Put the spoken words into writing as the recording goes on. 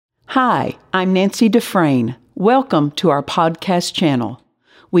Hi, I'm Nancy Dufresne. Welcome to our podcast channel.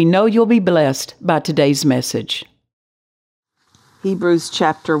 We know you'll be blessed by today's message. Hebrews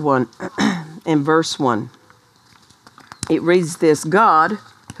chapter 1 and verse 1. It reads this: God,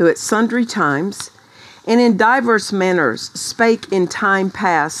 who at sundry times and in diverse manners spake in time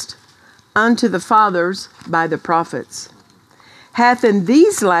past unto the fathers by the prophets, hath in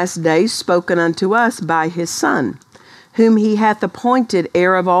these last days spoken unto us by his Son, whom he hath appointed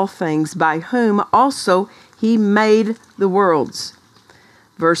heir of all things, by whom also he made the worlds.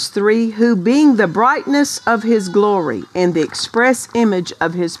 Verse 3, who being the brightness of his glory and the express image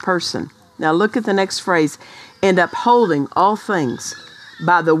of his person. Now look at the next phrase, and upholding all things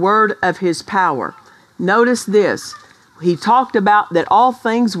by the word of his power. Notice this. He talked about that all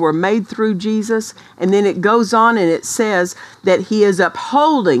things were made through Jesus, and then it goes on and it says that he is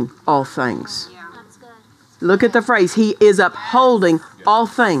upholding all things. Look at the phrase, he is upholding all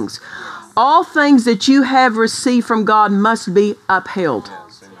things. All things that you have received from God must be upheld.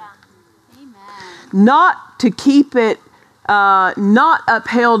 Not to keep it, not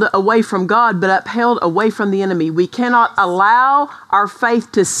upheld away from God, but upheld away from the enemy. We cannot allow our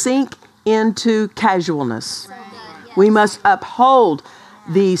faith to sink into casualness. We must uphold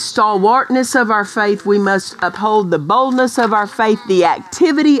the stalwartness of our faith. We must uphold the boldness of our faith, the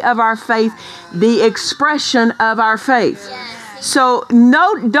activity of our faith, the expression of our faith. So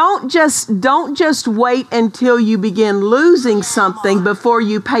don't just wait until you begin losing something before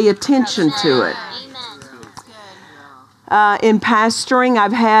you pay attention to it. In pastoring,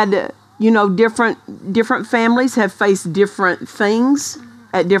 I've had, different families have faced different things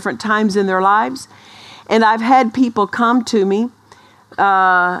at different times in their lives. And I've had people come to me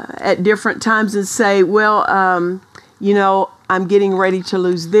at different times and say, well, I'm getting ready to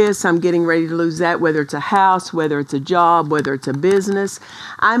lose this. I'm getting ready to lose that, whether it's a house, whether it's a job, whether it's a business.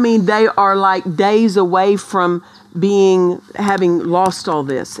 I mean, they are like days away from having lost all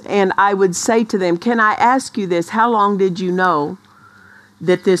this. And I would say to them, can I ask you this? How long did you know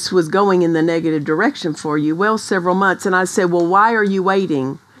that this was going in the negative direction for you? Well, several months. And I said, well, why are you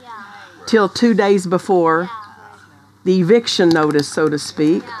waiting till 2 days before the eviction notice, so to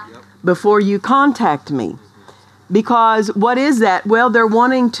speak, before you contact me? Because what is that? Well, they're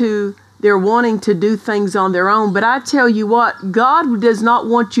wanting to do things on their own. But I tell you what, God does not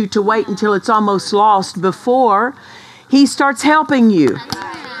want you to wait until it's almost lost before he starts helping you.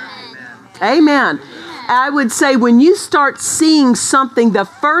 Amen. I would say when you start seeing something, the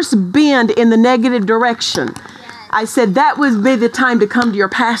first bend in the negative direction, I said that would be the time to come to your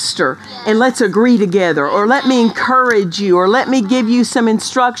pastor and let's agree together, or let me encourage you, or let me give you some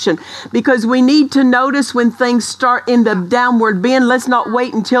instruction, because we need to notice when things start in the downward bend. Let's not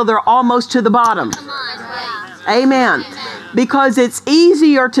wait until they're almost to the bottom. Amen. Because it's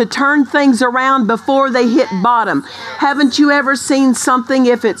easier to turn things around before they hit bottom. Haven't you ever seen something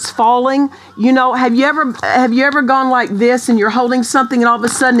if it's falling? Have you ever gone like this and you're holding something and all of a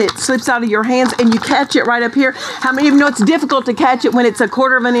sudden it slips out of your hands and you catch it right up here? How many of you know it's difficult to catch it when it's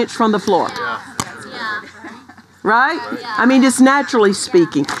 1/4 of an inch from the floor? Right? I mean, just naturally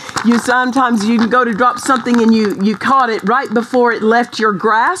speaking. Sometimes you can go to drop something and you caught it right before it left your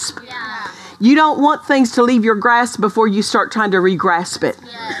grasp. You don't want things to leave your grasp before you start trying to re-grasp it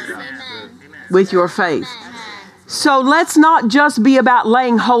with your faith. So let's not just be about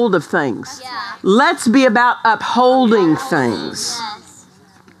laying hold of things. Let's be about upholding things.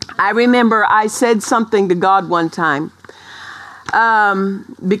 I remember I said something to God one time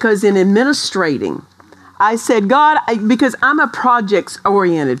because in administrating, I said, God, because I'm a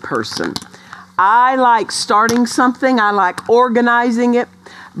projects-oriented person. I like starting something. I like organizing it.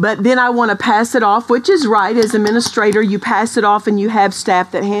 But then I want to pass it off, which is right. As administrator, you pass it off and you have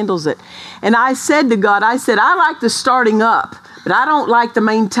staff that handles it. And I said to God, I like the starting up, but I don't like the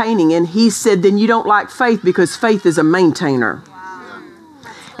maintaining. And he said, then you don't like faith, because faith is a maintainer. Wow.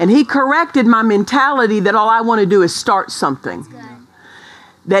 And he corrected my mentality that all I want to do is start something.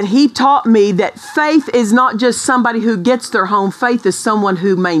 That he taught me that faith is not just somebody who gets their home. Faith is someone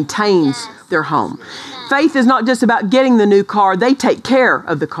who maintains their home. Faith is not just about getting the new car. They take care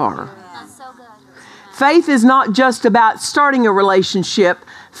of the car. That's so good. Faith is not just about starting a relationship.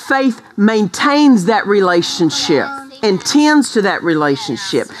 Faith maintains that relationship and tends to that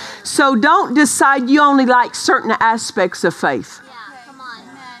relationship. So don't decide you only like certain aspects of faith.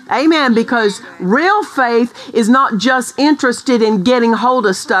 Amen. Because real faith is not just interested in getting hold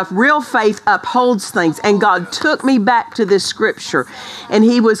of stuff. Real faith upholds things. And God took me back to this scripture, and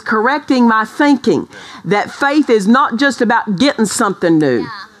he was correcting my thinking that faith is not just about getting something new.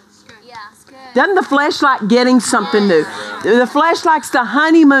 Doesn't the flesh like getting something new? The flesh likes the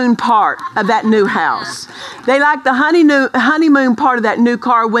honeymoon part of that new house. They like the honeymoon part of that new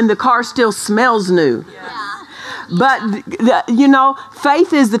car when the car still smells new. But,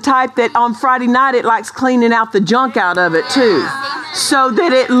 faith is the type that on Friday night it likes cleaning out the junk out of it too. So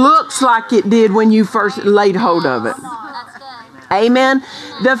that it looks like it did when you first laid hold of it. Amen.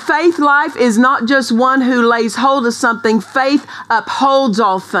 The faith life is not just one who lays hold of something. Faith upholds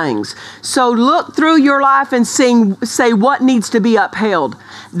all things. So look through your life and say what needs to be upheld.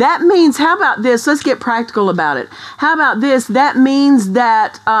 That means, how about this? Let's get practical about it. How about this? That means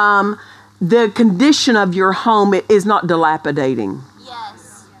that the condition of your home is not dilapidating.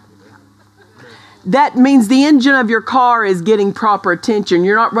 Yes. That means the engine of your car is getting proper attention.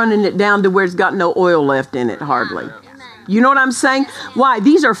 You're not running it down to where it's got no oil left in it, hardly. You know what I'm saying? Why?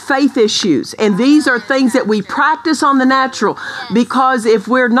 These are faith issues, and these are things that we practice on the natural, because if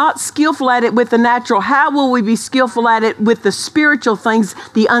we're not skillful at it with the natural, how will we be skillful at it with the spiritual things,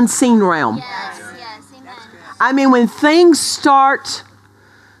 the unseen realm? Yes, amen. I mean, when things start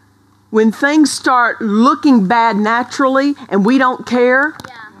looking bad naturally and we don't care,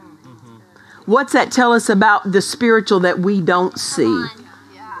 what's that tell us about the spiritual that we don't see?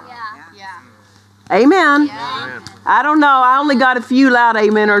 Amen. I don't know. I only got a few loud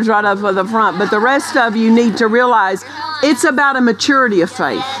ameners right up at the front, but the rest of you need to realize it's about a maturity of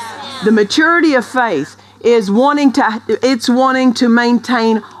faith. The maturity of faith is wanting to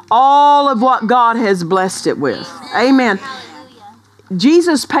maintain all of what God has blessed it with. Amen.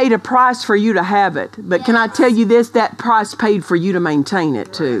 Jesus paid a price for you to have it, but can I tell you this? That price paid for you to maintain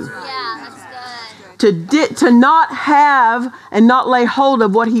it too. To not have and not lay hold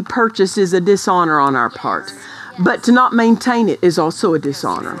of what He purchased is a dishonor on our part. But to not maintain it is also a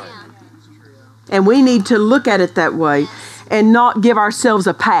dishonor. And we need to look at it that way and not give ourselves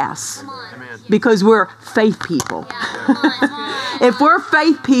a pass. Because we're faith people. If we're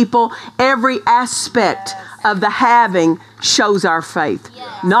faith people, every aspect of the having shows our faith.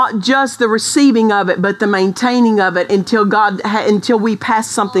 Not just the receiving of it, but the maintaining of it until we pass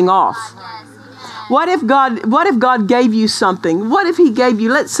something off. What if God gave you something? What if He gave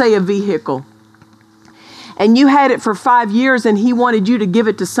you, let's say, a vehicle, and you had it for 5 years and He wanted you to give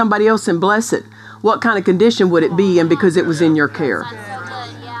it to somebody else and bless it? What kind of condition would it be in because it was in your care?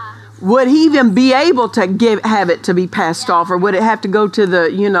 Would He even be able to have it to be passed off, or would it have to go to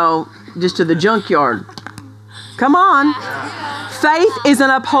the, just to the junkyard? Come on. Faith is an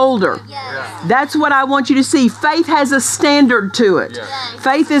upholder. That's what I want you to see. Faith has a standard to it.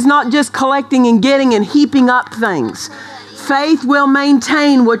 Faith is not just collecting and getting and heaping up things. Faith will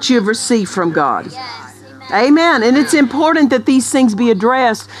maintain what you've received from God. Amen. And it's important that these things be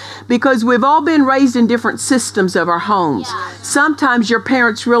addressed, because we've all been raised in different systems of our homes. Sometimes your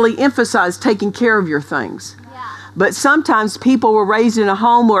parents really emphasize taking care of your things. But sometimes people were raised in a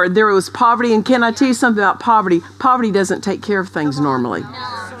home where there was poverty. And can I tell you something about poverty? Poverty doesn't take care of things normally.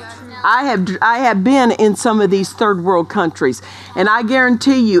 I have been in some of these third world countries, and I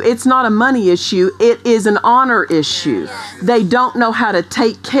guarantee you it's not a money issue. It is an honor issue. They don't know how to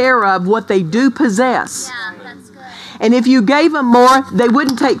take care of what they do possess. And if you gave them more, they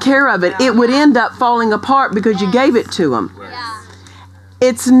wouldn't take care of it. It would end up falling apart because you gave it to them.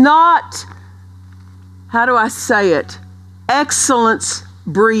 It's not, how do I say it? Excellence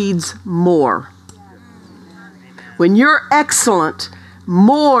breeds more. When you're excellent,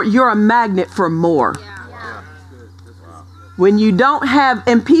 you're a magnet for more. When you don't have,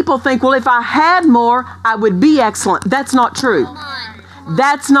 and people think, well, if I had more, I would be excellent. That's not true.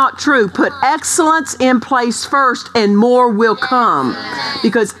 That's not true. Put excellence in place first and more will come,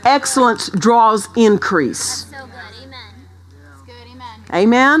 because excellence draws increase.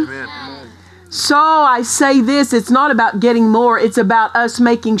 Amen. So I say this, it's not about getting more. It's about us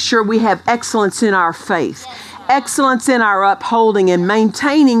making sure we have excellence in our faith. Excellence in our upholding and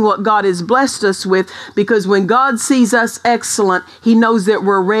maintaining what God has blessed us with, because when God sees us excellent, He knows that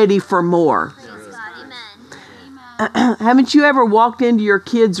we're ready for more. Haven't you ever walked into your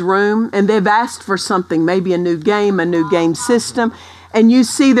kid's room and they've asked for something, maybe a new game system, and you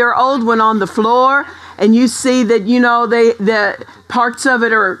see their old one on the floor, and you see that, the parts of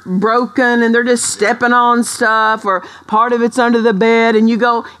it are broken and they're just stepping on stuff, or part of it's under the bed, and you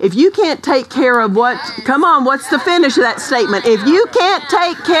go, if you can't take care of what's the finish of that statement? If you can't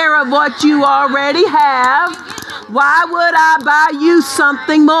take care of what you already have, why would I buy you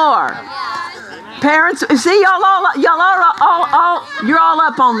something more? Parents, see, y'all all you're all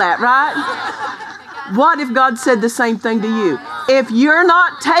up on that, right? What if God said the same thing to you? If you're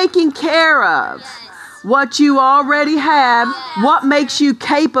not taking care of what you already have, what makes you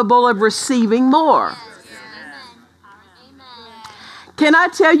capable of receiving more. Can I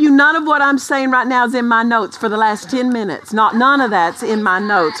tell you, none of what I'm saying right now is in my notes for the last 10 minutes. None of that's in my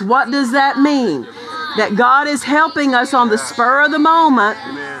notes. What does that mean? That God is helping us on the spur of the moment,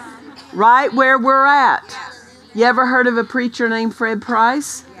 right where we're at. You ever heard of a preacher named Fred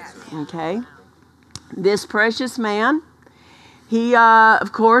Price? Okay. This precious man, he,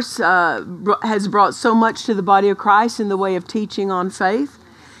 of course, has brought so much to the body of Christ in the way of teaching on faith.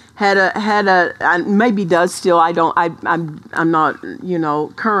 Maybe does still. I'm not,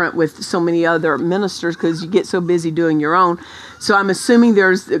 current with so many other ministers because you get so busy doing your own. So I'm assuming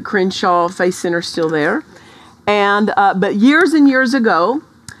there's the Crenshaw Faith Center still there. And, but years and years ago,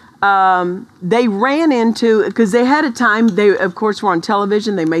 they ran into, because they had a time, they of course were on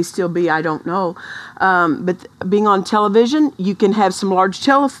television. They may still be, I don't know. But being on television, you can have some large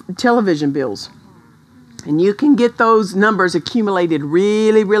television bills. And you can get those numbers accumulated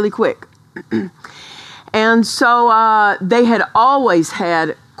really, really quick. And so they had always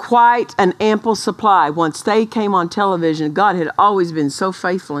had quite an ample supply. Once they came on television, God had always been so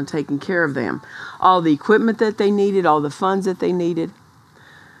faithful in taking care of them. All the equipment that they needed, all the funds that they needed.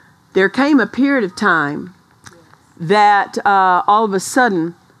 There came a period of time that all of a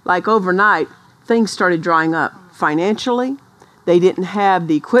sudden, like overnight, things started drying up financially. They didn't have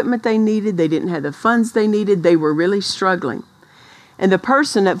the equipment they needed. They didn't have the funds they needed. They were really struggling. And the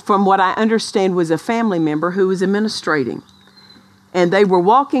person, from what I understand, was a family member who was administrating. And they were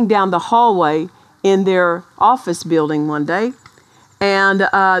walking down the hallway in their office building one day. And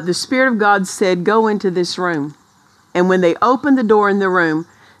the Spirit of God said, go into this room. And when they opened the door in the room,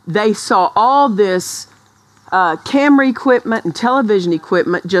 they saw all this camera equipment and television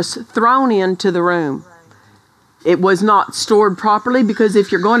equipment just thrown into the room. It was not stored properly, because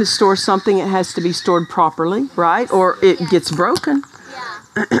if you're going to store something, it has to be stored properly, right? Or it gets broken.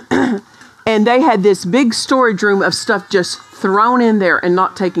 Yeah. And they had this big storage room of stuff just thrown in there and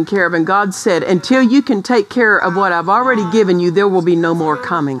not taken care of. And God said, until you can take care of what I've already given you, there will be no more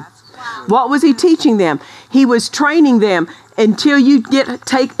coming. What was he teaching them? He was training them until you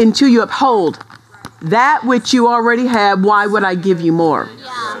uphold that which you already have. Why would I give you more?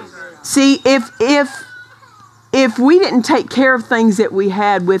 Yeah. See, if we didn't take care of things that we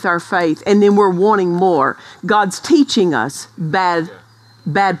had with our faith, and then we're wanting more, God's teaching us bad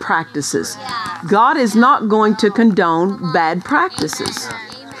practices. Yeah. God is not going to condone bad practices.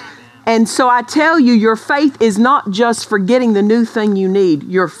 And so I tell you, your faith is not just for getting the new thing you need.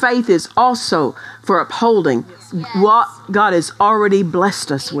 Your faith is also for upholding what God has already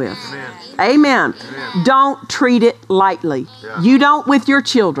blessed us with. Amen. Amen. Don't treat it lightly. Yeah. You don't with your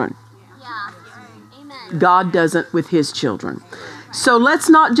children. God doesn't with his children. So let's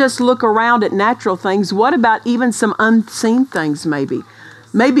not just look around at natural things. What about even some unseen things maybe?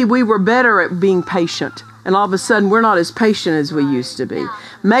 Maybe we were better at being patient, and all of a sudden we're not as patient as we used to be.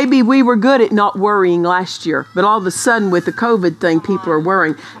 Maybe we were good at not worrying last year, but all of a sudden with the COVID thing, people are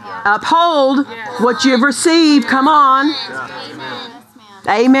worrying. Uphold what you've received. Come on.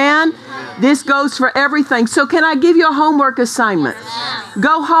 Amen. This goes for everything. So can I give you a homework assignment?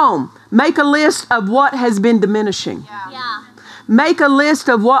 Go home. Make a list of what has been diminishing. Yeah. Make a list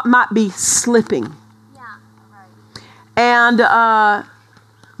of what might be slipping. Yeah. And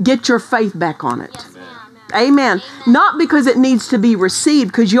get your faith back on it. Amen. Not because it needs to be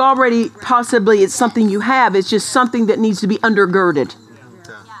received, because you already possibly, it's something you have. It's just something that needs to be undergirded,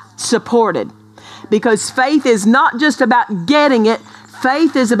 supported. Because faith is not just about getting it.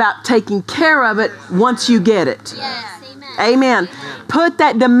 Faith is about taking care of it once you get it. Yes. Amen. Put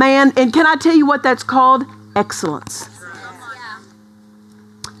that demand, and can I tell you what that's called? Excellence.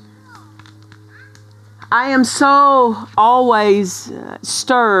 I am so always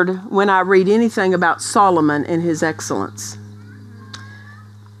stirred when I read anything about Solomon and his excellence.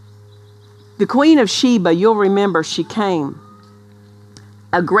 The Queen of Sheba, you'll remember, she came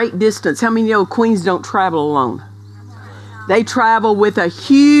a great distance. How many know queens don't travel alone? They travel with a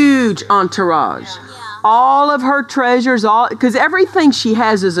huge entourage. All of her treasures, because everything she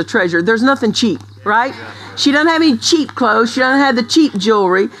has is a treasure. There's nothing cheap, right? She doesn't have any cheap clothes. She doesn't have the cheap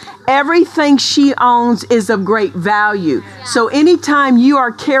jewelry. Everything she owns is of great value. So anytime you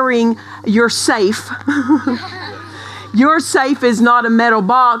are carrying your safe, your safe is not a metal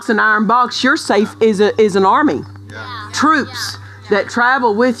box, an iron box. Your safe is an army, troops that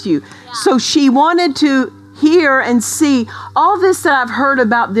travel with you. So she wanted to hear and see all this that I've heard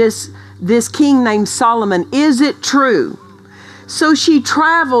about this king named Solomon. Is it true? So she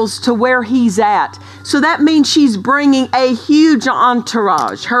travels to where he's at. So that means she's bringing a huge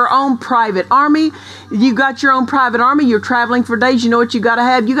entourage, her own private army. You got your own private army. You're traveling for days. You know what you got to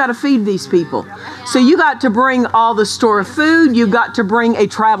have? You got to feed these people. So you got to bring all the store of food. You've got to bring a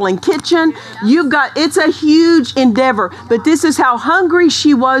traveling kitchen. It's a huge endeavor. But this is how hungry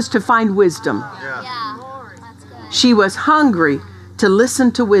she was to find wisdom. She was hungry to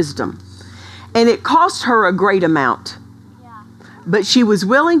listen to wisdom. And it cost her a great amount. But she was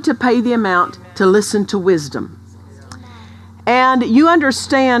willing to pay the amount to listen to wisdom. And you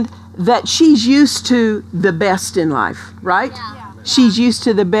understand that she's used to the best in life, right? She's used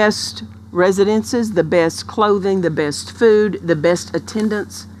to the best residences, the best clothing, the best food, the best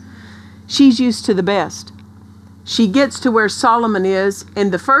attendance. She's used to the best. She gets to where Solomon is,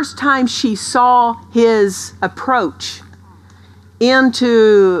 and the first time she saw his approach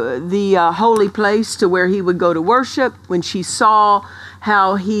into the holy place to where he would go to worship, when she saw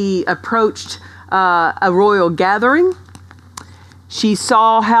how he approached a royal gathering, she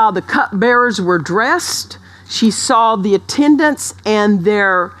saw how the cupbearers were dressed, she saw the attendants and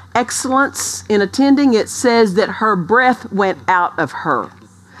their excellence in attending. It says that her breath went out of her.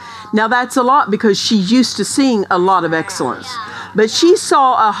 Now that's a lot because she's used to seeing a lot of excellence. But she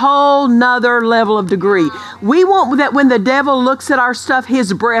saw a whole nother level of degree. We want that when the devil looks at our stuff,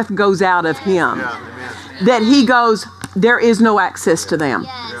 his breath goes out of him. That he goes, there is no access to them.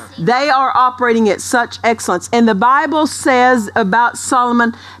 They are operating at such excellence. And the Bible says about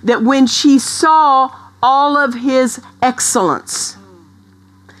Solomon that when she saw all of his excellence,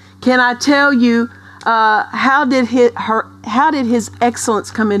 can I tell you, how did his excellence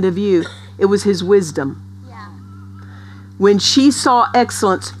come into view? It was his wisdom. When she saw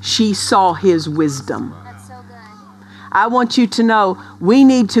excellence, she saw his wisdom. That's so good. I want you to know we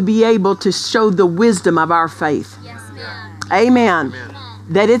need to be able to show the wisdom of our faith. Yes, ma'am. Amen.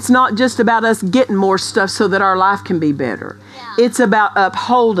 That it's not just about us getting more stuff so that our life can be better. Yeah. It's about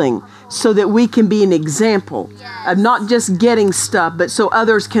upholding so that we can be an example of not just getting stuff, but so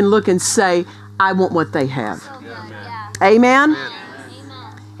others can look and say, I want what they have. So good. Yeah. Amen. Amen.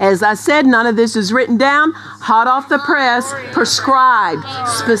 As I said, none of this is written down, hot off the press, prescribed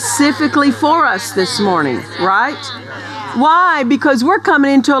specifically for us this morning, right? Why? Because we're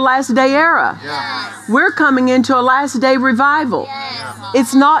coming into a last day era. We're coming into a last day revival.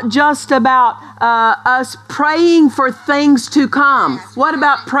 It's not just about us praying for things to come. What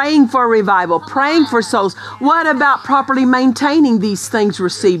about praying for revival, praying for souls? What about properly maintaining these things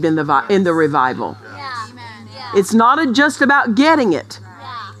received in the revival? It's not just about getting it.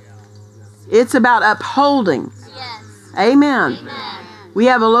 It's about upholding. Amen. We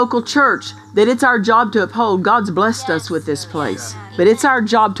have a local church that it's our job to uphold. God's blessed us with this place, but it's our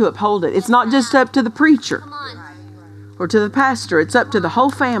job to uphold it. It's not just up to the preacher or to the pastor. It's up to the whole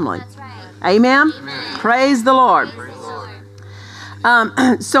family. Amen. Praise the Lord.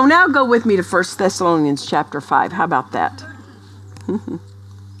 So now go with me to 1 Thessalonians chapter 5. How about that?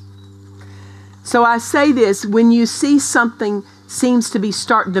 So I say this, when you see something seems to be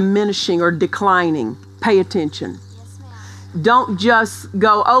start diminishing or declining, pay attention. Yes, ma'am. Don't just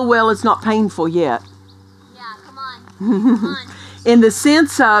go, oh, well, it's not painful yet. Yeah, come on. Come on. In the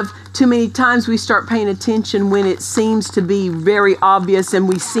sense of, too many times we start paying attention when it seems to be very obvious and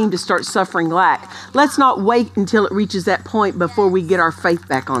we seem to start suffering lack. Let's not wait until it reaches that point before we get our faith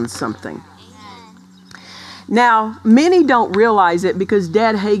back on something. Now, many don't realize it because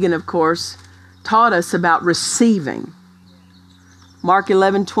Dad Hagin, of course, taught us about receiving. Mark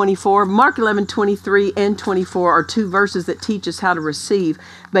 11:24, Mark 11:23 and 24 are two verses that teach us how to receive.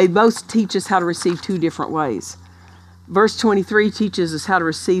 They both teach us how to receive two different ways. Verse 23 teaches us how to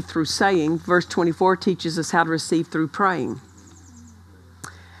receive through saying. Verse 24 teaches us how to receive through praying.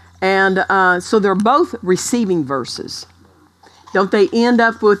 And so they're both receiving verses. Don't they end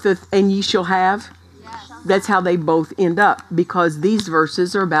up with and ye shall have? That's how they both end up, because these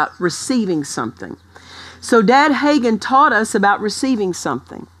verses are about receiving something. So Dad Hagin taught us about receiving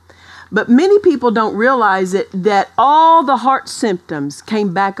something. But many people don't realize that all the heart symptoms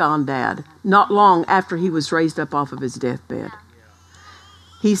came back on Dad not long after he was raised up off of his deathbed.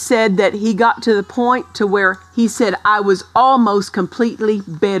 He said that he got to the point to where he said, I was almost completely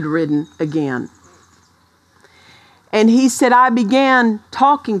bedridden again. And he said, I began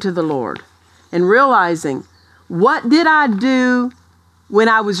talking to the Lord and realizing, what did I do when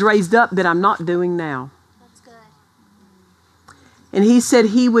I was raised up that I'm not doing now? And he said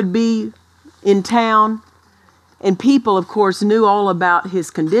he would be in town, and people, of course, knew all about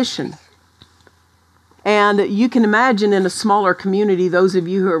his condition. And you can imagine in a smaller community, those of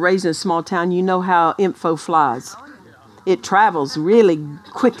you who are raised in a small town, you know how info flies. It travels really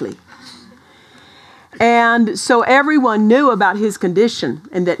quickly. And so everyone knew about his condition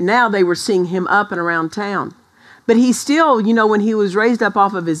and that now they were seeing him up and around town. But he still, when he was raised up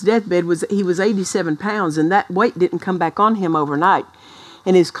off of his deathbed, he was 87 pounds, and that weight didn't come back on him overnight.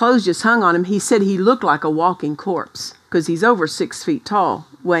 And his clothes just hung on him. He said he looked like a walking corpse because he's over 6 feet tall,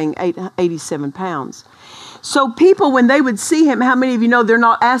 weighing 87 pounds. So people, when they would see him, how many of you know they're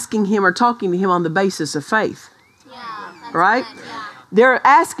not asking him or talking to him on the basis of faith? Yeah, that's Right? good, yeah. They're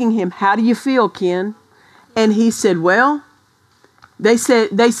asking him, how do you feel, Ken? And he said, well, they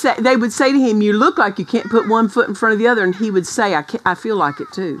would say to him, you look like you can't put one foot in front of the other. And he would say, I feel like it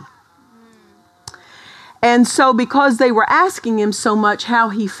too. And so because they were asking him so much how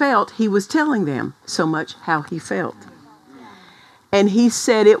he felt, he was telling them so much how he felt. And he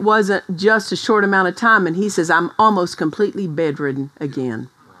said it wasn't just a short amount of time. And he says, I'm almost completely bedridden again.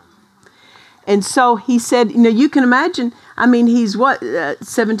 And so he said, you can imagine, he's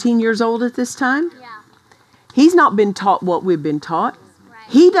 17 years old at this time? Yeah. He's not been taught what we've been taught. Right.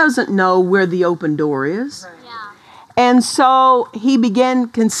 He doesn't know where the open door is. Yeah. And so he began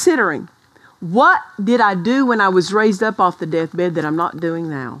considering, what did I do when I was raised up off the deathbed that I'm not doing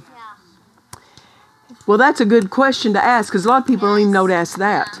now? Yeah. Well, that's a good question to ask because a lot of people don't even know to ask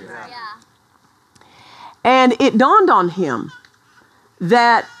that. Yeah. And it dawned on him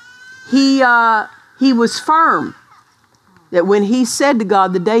that he was firm. That when he said to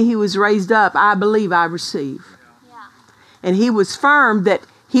God, the day he was raised up, I believe I receive. Yeah. And he was firm that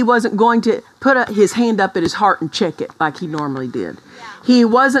he wasn't going to put his hand up at his heart and check it like he normally did. Yeah. He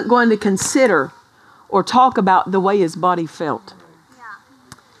wasn't going to consider or talk about the way his body felt. Yeah.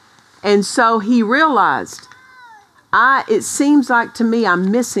 And so he realized, it seems like to me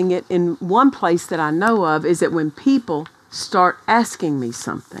I'm missing it in one place that I know of, is that when people start asking me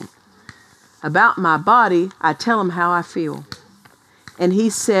something about my body, I tell them how I feel. And he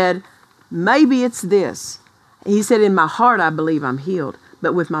said, maybe it's this. He said, in my heart, I believe I'm healed.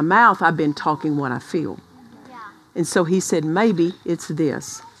 But with my mouth, I've been talking what I feel. Yeah. And so he said, maybe it's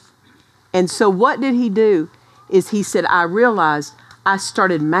this. And so what did he do? Is he said, I realized I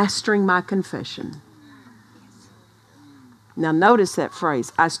started mastering my confession. Now notice that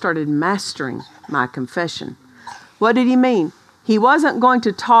phrase. I started mastering my confession. What did he mean? He wasn't going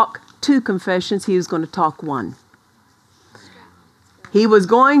to talk 2 confessions, he was going to talk 1. He was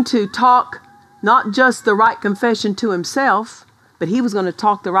going to talk not just the right confession to himself, but he was going to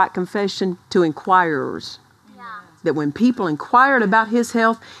talk the right confession to inquirers. Yeah. That when people inquired about his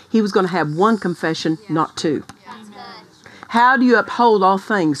health, he was going to have 1 confession, not 2. That's good. How do you uphold all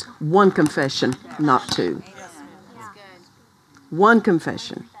things? 1 confession, not 2. Yeah. 1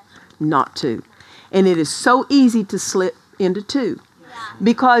 confession, not 2. And it is so easy to slip into 2.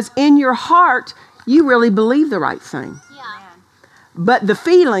 Because in your heart, you really believe the right thing. Yeah. But the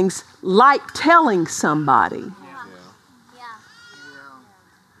feelings like telling somebody. Yeah. Yeah.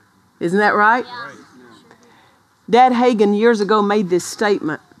 Isn't that right? Yeah. Dad Hagen years ago made this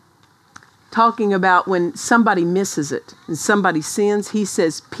statement talking about when somebody misses it and somebody sins. He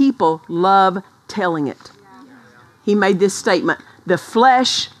says, people love telling it. He made this statement, the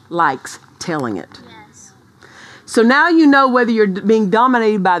flesh likes telling it. Yes. So now you know whether you're being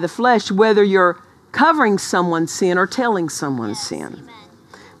dominated by the flesh, whether you're covering someone's sin or telling someone's sin. Amen.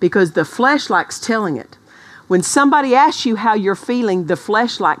 Because the flesh likes telling it. When somebody asks you how you're feeling, the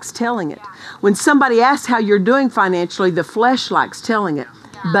flesh likes telling it. When somebody asks how you're doing financially, the flesh likes telling it.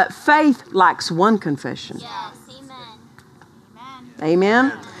 Yeah. But faith likes 1 confession. Yes. Amen.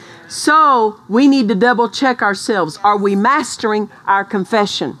 Amen? So we need to double check ourselves. Are we mastering our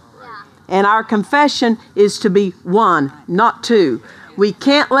confession? Yeah. And our confession is to be 1, not 2. We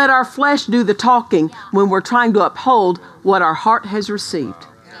can't let our flesh do the talking when we're trying to uphold what our heart has received.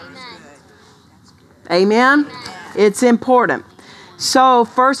 Amen. Amen? It's important. So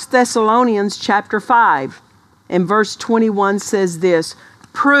 1 Thessalonians chapter 5 and verse 21 says this,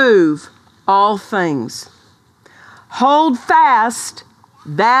 prove all things. Hold fast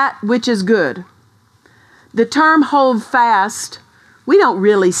that which is good. The term hold fast, we don't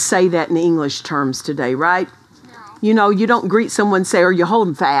really say that in English terms today, right? You know, you don't greet someone and say, are you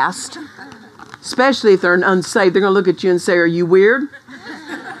holding fast? Especially if they're unsaved. They're going to look at you and say, are you weird?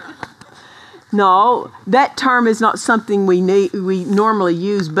 No, that term is not something we normally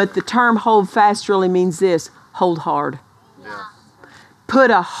use, but the term hold fast really means this, hold hard. Yeah. Put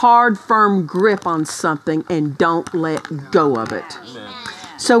a hard, firm grip on something and don't let go of it. Amen.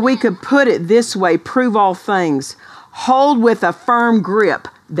 So we could put it this way, prove all things. Hold with a firm grip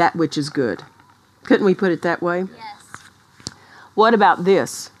that which is good. Couldn't we put it that way? Yes. What about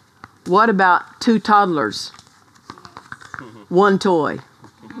this? What about 2 toddlers? 1 toy.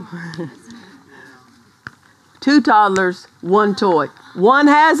 2 toddlers, 1 toy. One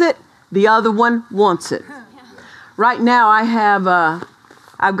has it, the other one wants it. Right now I've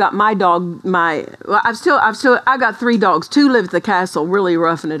got my dog, I got 3 dogs. 2 live at the castle, really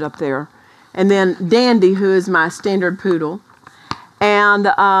roughing it up there. And then Dandy, who is my standard poodle. And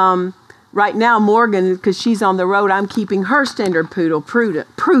right now Morgan, because she's on the road, I'm keeping her standard poodle,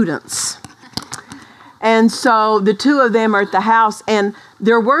 Prudence. And so the 2 of them are at the house, and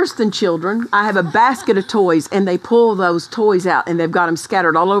they're worse than children. I have a basket of toys, and they pull those toys out, and they've got them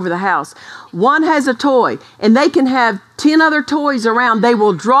scattered all over the house. One has a toy, and they can have 10 other toys around. They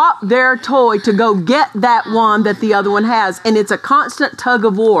will drop their toy to go get that one that the other one has, and it's a constant tug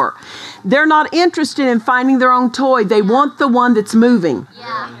of war. They're not interested in finding their own toy. They want the one that's moving.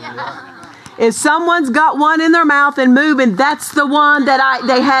 Yeah. If someone's got one in their mouth and moving, that's the one that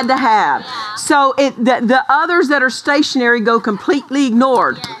they had to have. So the others that are stationary go completely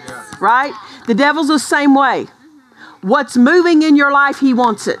ignored, right? The devil's the same way. What's moving in your life, he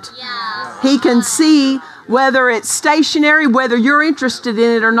wants it. He can see whether it's stationary, whether you're interested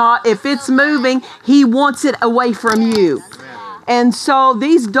in it or not. If it's moving, he wants it away from you. And so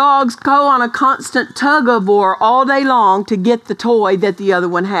these dogs go on a constant tug of war all day long to get the toy that the other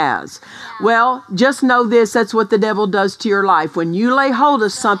one has. Well, just know this, that's what the devil does to your life. When you lay hold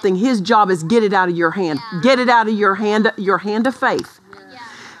of something, his job is get it out of your hand. Get it out of your hand of faith.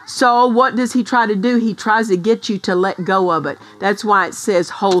 So what does he try to do? He tries to get you to let go of it. That's why it says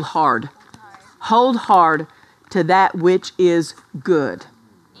hold hard. Hold hard to that which is good.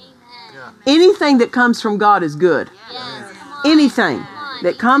 Anything that comes from God is good. Anything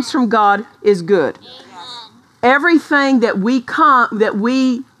that comes from God is good. Everything that we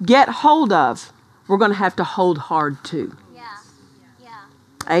get hold of, we're going to have to hold hard to.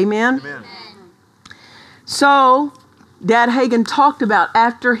 Amen? So, Dad Hagin talked about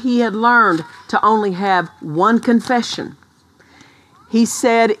after he had learned to only have one confession. He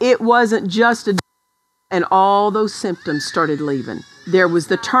said it wasn't just and all those symptoms started leaving. There was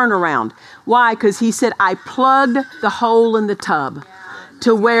the turnaround. Why? Because he said, I plugged the hole in the tub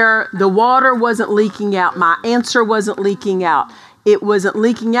to where the water wasn't leaking out. My answer wasn't leaking out. It wasn't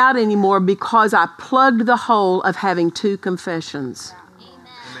leaking out anymore because I plugged the hole of having 2 confessions.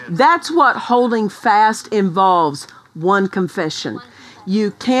 Amen. That's what holding fast involves, one confession.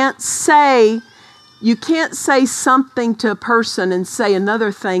 You can't say something to a person and say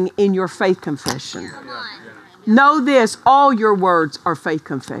another thing in your faith confession. Know this, all your words are faith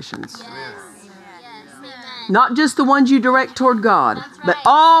confessions. Not just the ones you direct toward God, but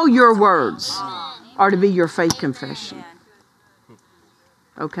all your words are to be your faith confession.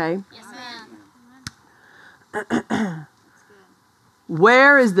 Okay?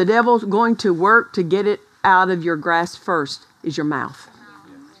 Where is the devil going to work to get it out of your grasp first? Is your mouth.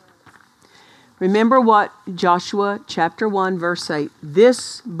 Remember what Joshua chapter 1 verse 8,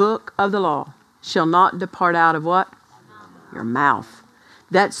 this book of the law shall not depart out of what? Your mouth.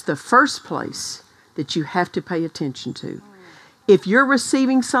 That's the first place that you have to pay attention to. If you're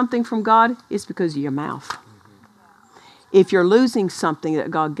receiving something from God, it's because of your mouth. If you're losing something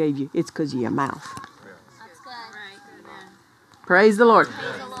that God gave you, it's because of your mouth. That's good. Praise the Lord.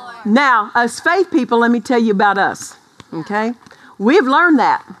 Now, us faith people, let me tell you about us. Okay? We've learned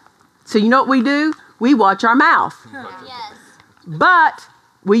that. So you know what we do? We watch our mouth. Yes. But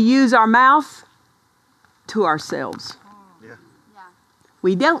we use our mouth to ourselves.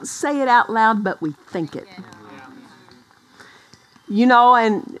 We don't say it out loud, but we think it. You know,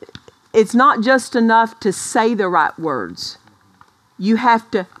 and it's not just enough to say the right words. You have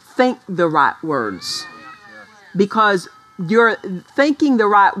to think the right words. Because your thinking the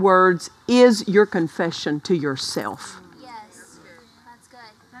right words is your confession to yourself. Yes. That's good.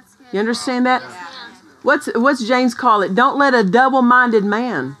 That's good. You understand that? What's James call it? Don't let a double-minded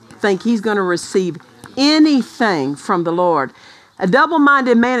man think he's going to receive anything from the Lord. A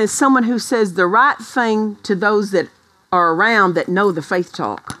double-minded man is someone who says the right thing to those that are around that know the faith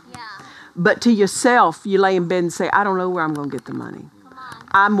talk. Yeah. But to yourself, you lay in bed and say, I don't know where I'm going to get the money.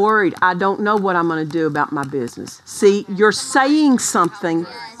 I'm worried. I don't know what I'm going to do about my business. See, you're saying something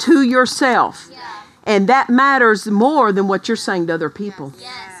to yourself. And that matters more than what you're saying to other people.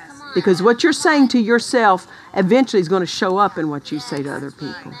 Yes. Come on. Because what you're saying to yourself eventually is going to show up in what you say to other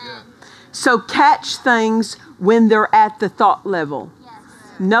people. So catch things when they're at the thought level.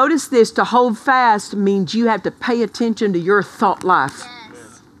 Yes. Notice this, to hold fast means you have to pay attention to your thought life.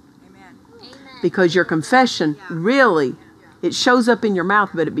 Yes. Amen. Because your confession really, it shows up in your mouth,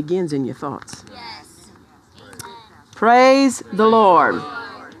 but it begins in your thoughts. Yes. Amen. Praise the Lord.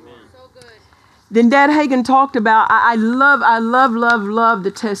 Then Dad Hagin talked about, I love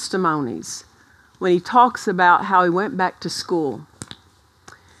the testimonies when he talks about how he went back to school.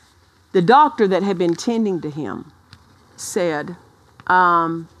 The doctor that had been tending to him said,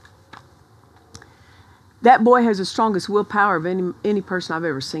 that boy has the strongest willpower of any person I've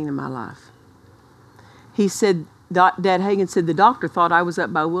ever seen in my life. He said, Dad Hagin said, the doctor thought I was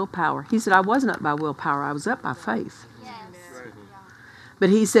up by willpower. He said, I wasn't up by willpower. I was up by faith. Yes. But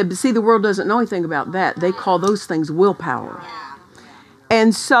he said, but see, the world doesn't know anything about that. They call those things willpower.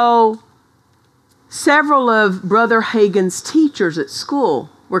 And so several of Brother Hagin's teachers at school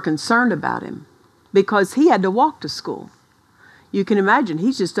were concerned about him because he had to walk to school. You can imagine,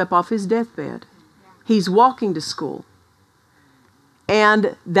 he's just up off his deathbed. He's walking to school.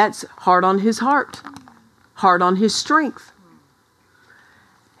 And that's hard on his heart, hard on his strength.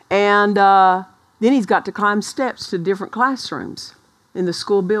 And then he's got to climb steps to different classrooms in the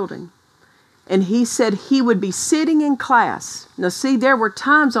school building. And he said he would be sitting in class. Now see, there were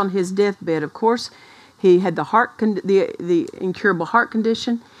times on his deathbed, of course, he had the incurable heart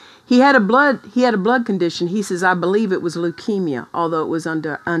condition. He had a blood condition. He says, I believe it was leukemia, although it was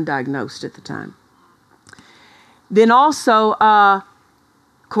undiagnosed at the time. Then also, of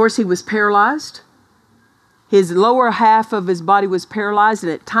course, he was paralyzed. His lower half of his body was paralyzed,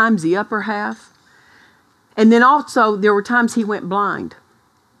 and at times the upper half. And then also, there were times he went blind.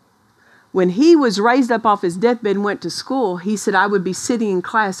 When he was raised up off his deathbed and went to school, he said, I would be sitting in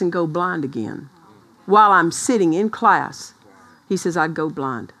class and go blind again. While I'm sitting in class, he says, I'd go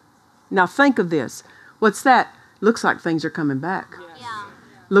blind. Now think of this. What's that? Looks like things are coming back. Yeah.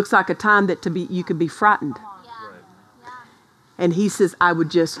 Looks like a time that you could be frightened. And he says, I would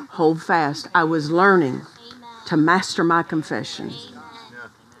just hold fast. I was learning to master my confession.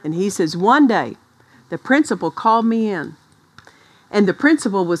 And he says, one day, the principal called me in. And the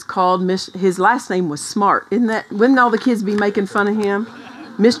principal was called, his last name was Smart. Wouldn't all the kids be making fun of him?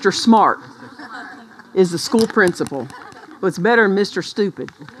 Mr. Smart is the school principal. Well, it's better than Mr. Stupid.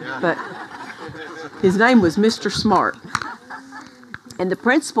 But his name was Mr. Smart. And the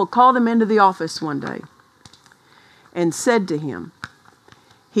principal called him into the office one day and said to him,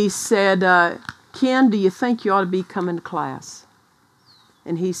 he said, Ken, do you think you ought to be coming to class?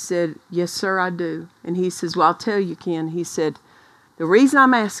 And he said, yes, sir, I do. And he says, well, I'll tell you, Ken. He said, the reason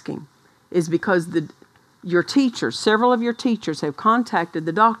I'm asking is because your teachers, several of your teachers have contacted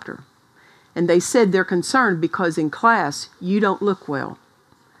the doctor. And they said they're concerned because in class you don't look well.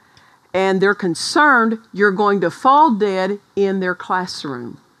 And they're concerned you're going to fall dead in their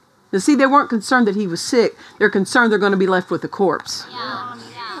classroom. Now see, they weren't concerned that he was sick. They're concerned they're going to be left with a corpse. Yeah.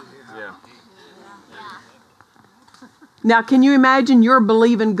 Now can you imagine you're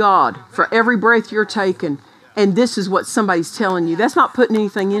believing God for every breath you're taking, and this is what somebody's telling you? That's not putting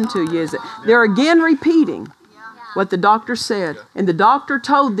anything into you, is it? They're again repeating what the doctor said. And the doctor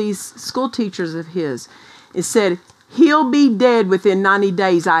told these school teachers of his, it said, he'll be dead within 90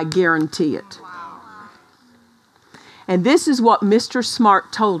 days, I guarantee it. And this is what Mr.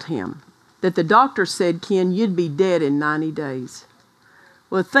 Smart told him, that the doctor said, Ken, you'd be dead in 90 days.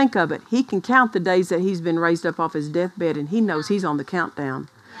 Well, think of it. He can count the days that he's been raised up off his deathbed, and he knows he's on the countdown.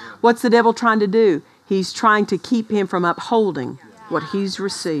 What's the devil trying to do? He's trying to keep him from upholding what he's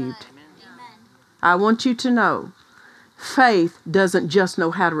received. I want you to know, faith doesn't just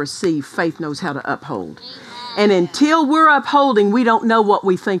know how to receive, faith knows how to uphold. And until we're upholding, we don't know what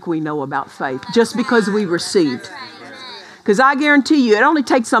we think we know about faith, just because we received. Because I guarantee you, it only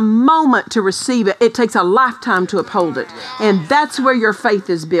takes a moment to receive it. It takes a lifetime to uphold it. And that's where your faith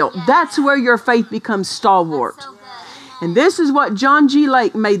is built. That's where your faith becomes stalwart. And this is what John G.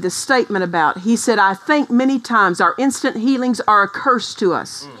 Lake made the statement about. He said, I think many times our instant healings are a curse to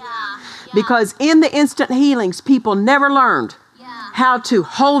us. Because in the instant healings, people never learned how to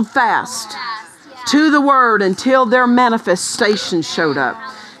hold fast to the Word until their manifestation showed up.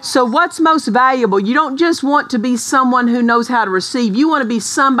 So what's most valuable? You don't just want to be someone who knows how to receive. You want to be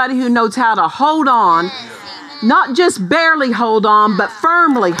somebody who knows how to hold on. Not just barely hold on, but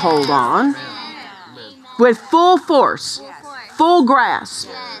firmly hold on. With full force, full grasp.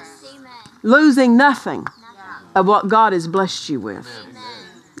 Losing nothing of what God has blessed you with.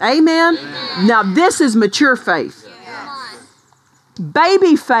 Amen? Now this is mature faith.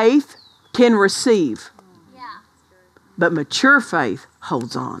 Baby faith can receive. But mature faith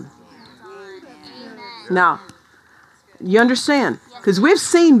holds on. Now, you understand? Because we've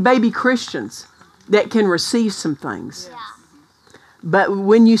seen baby Christians that can receive some things. But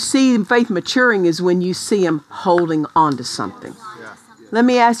when you see faith maturing is when you see them holding on to something. Let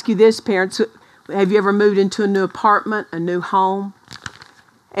me ask you this, parents. Have you ever moved into a new apartment, a new home,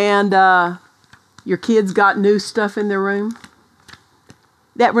 and your kids got new stuff in their room?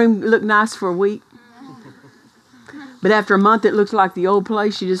 That room looked nice for a week. But after a month, it looks like the old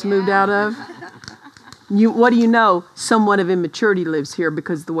place you just moved out of. What do you know? Somewhat of immaturity lives here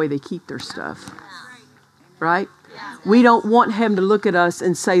because of the way they keep their stuff. Right? We don't want him to look at us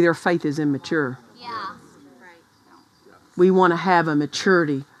and say their faith is immature. Yeah. We want to have a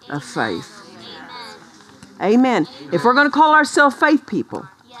maturity of faith. Amen. If we're going to call ourselves faith people,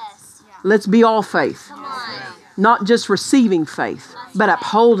 Yes. let's be all faith. Come on. Not just receiving faith, but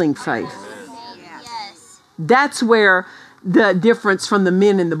upholding faith. Yes. That's where the difference from the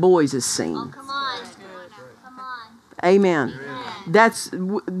men and the boys is seen. Come on. Come on. Amen. That's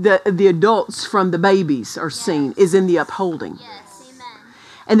the adults from the babies are seen is in the upholding. Yes. Amen.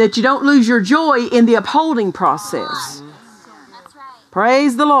 And that you don't lose your joy in the upholding process. That's right.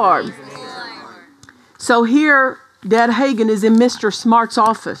 Praise the Lord. Lord. So here, Dad Hagin is in Mr. Smart's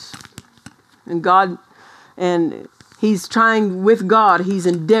office. And he's trying with God, he's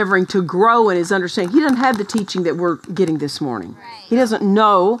endeavoring to grow in his understanding. He doesn't have the teaching that we're getting this morning. Right. He doesn't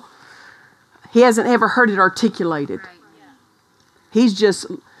know. He hasn't ever heard it articulated. He's just,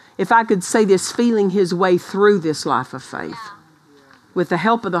 if I could say this, feeling his way through this life of faith with the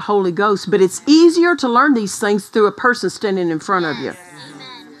help of the Holy Ghost. But it's easier to learn these things through a person standing in front of you.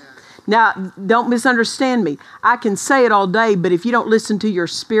 Amen. Now, don't misunderstand me. I can say it all day, but if you don't listen to your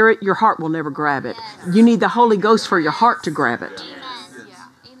spirit, your heart will never grab it. You need the Holy Ghost for your heart to grab it. Amen.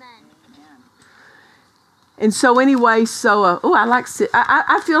 Amen. And so anyway, I like,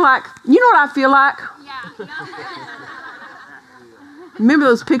 I feel like, you know what I feel like? Yeah. Remember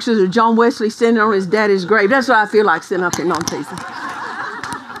those pictures of John Wesley standing on his daddy's grave? That's what I feel like sitting up here. No, I'm teasing.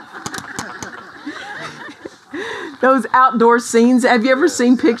 Those outdoor scenes. Have you ever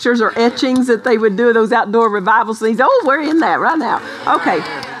seen pictures or etchings that they would do, those outdoor revival scenes? Oh, we're in that right now. Okay.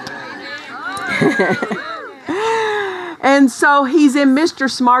 And so he's in Mr.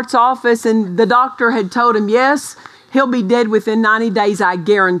 Smart's office, and the doctor had told him, yes, he'll be dead within 90 days. I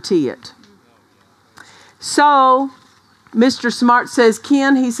guarantee it. So Mr. Smart says,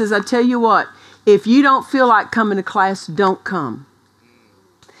 Ken, he says, I tell you what, if you don't feel like coming to class, don't come.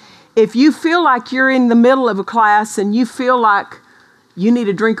 If you feel like you're in the middle of a class and you feel like you need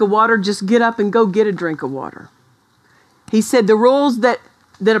a drink of water, just get up and go get a drink of water. He said the rules that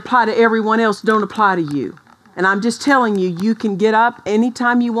apply to everyone else don't apply to you. And I'm just telling you, you can get up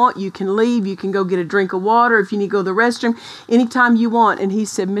anytime you want. You can leave. You can go get a drink of water if you need to go to the restroom anytime you want. And he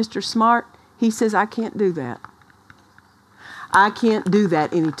said, Mr. Smart, he says, I can't do that. I can't do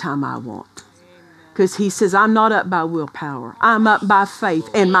that anytime I want. Because he says, I'm not up by willpower. I'm up by faith.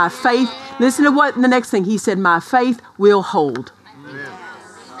 And my faith, listen to what the next thing. He said, my faith will hold.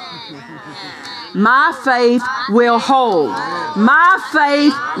 My faith will hold. My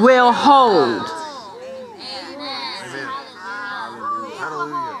faith will hold.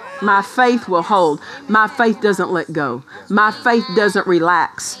 My faith will hold. My faith doesn't let go. My faith doesn't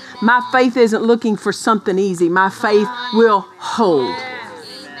relax. My faith isn't looking for something easy. My faith will hold.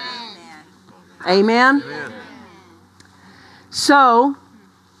 Amen? So,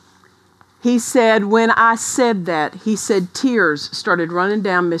 he said, when I said that, he said tears started running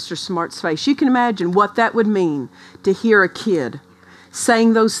down Mr. Smart's face. You can imagine what that would mean to hear a kid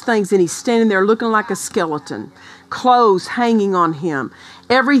saying those things, and he's standing there looking like a skeleton, clothes hanging on him.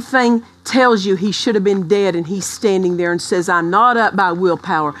 Everything tells you he should have been dead, and he's standing there and says, I'm not up by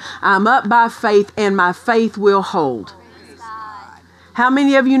willpower. I'm up by faith, and my faith will hold. How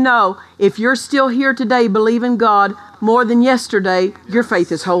many of you know if you're still here today believing God more than yesterday, your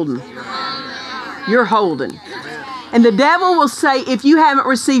faith is holding? You're holding. And the devil will say, if you haven't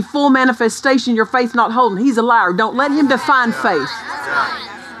received full manifestation, your faith's not holding. He's a liar. Don't let him define faith.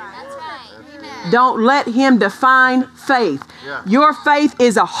 Don't let him define faith. Your faith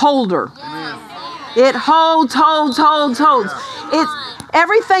is a holder. It holds.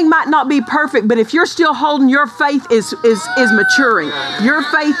 Everything might not be perfect, but if you're still holding, your faith is maturing. Your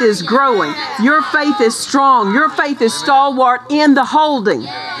faith is growing. Your faith is strong. Your faith is stalwart in the holding.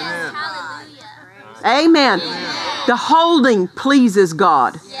 Amen. The holding pleases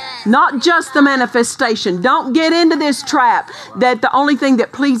God, not just the manifestation. Don't get into this trap that the only thing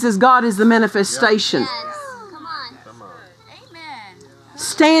that pleases God is the manifestation. Come on. Amen.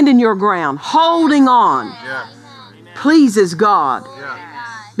 Stand in your ground. Holding on pleases God.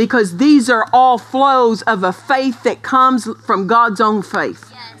 Because these are all flows of a faith that comes from God's own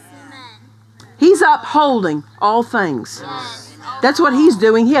faith. He's upholding all things. That's what he's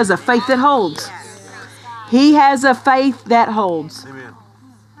doing. He has a faith that holds. He has a faith that holds.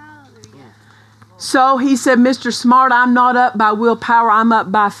 So he said, Mr. Smart, I'm not up by willpower. I'm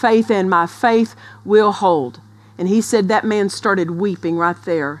up by faith, and my faith will hold. And he said that man started weeping right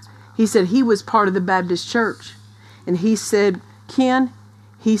there. He said he was part of the Baptist church. And he said, Ken,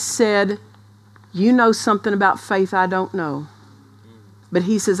 he said, you know something about faith I don't know. But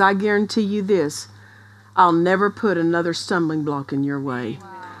he says, I guarantee you this, I'll never put another stumbling block in your way.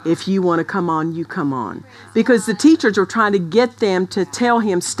 If you want to come on, you come on. Because the teachers were trying to get them to tell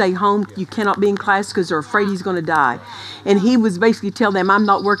him, stay home. You cannot be in class because they're afraid he's going to die. And he was basically telling them, I'm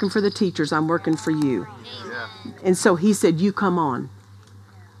not working for the teachers. I'm working for you. And so he said, you come on.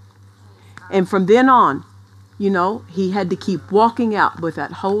 And from then on, you know, he had to keep walking out with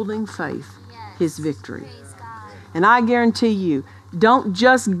that holding faith, his victory. And I guarantee you, don't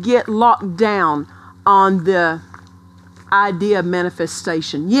just get locked down on the idea of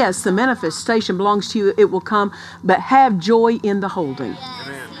manifestation. Yes, the manifestation belongs to you. It will come. But have joy in the holding.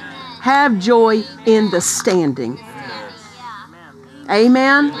 Have joy in the standing.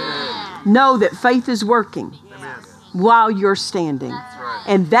 Amen? Know that faith is working while you're standing.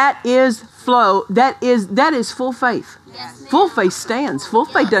 And that is flow. That is full faith. Full faith stands. Full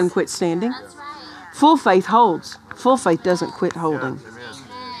faith doesn't quit standing. Full faith holds. Full faith doesn't quit holding.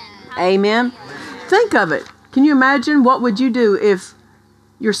 Amen? Think of it. Can you imagine what would you do if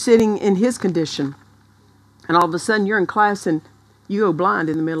you're sitting in his condition and all of a sudden you're in class and you go blind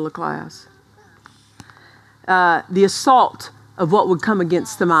in the middle of class? The assault of what would come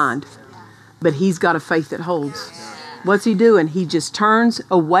against the mind. But he's got a faith that holds. What's he doing? He just turns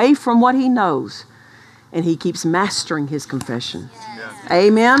away from what he knows and he keeps mastering his confession.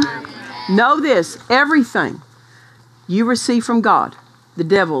 Amen? Know this, everything you receive from God, the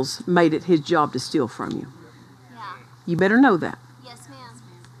devil's made it his job to steal from you. You better know that. Yes, ma'am.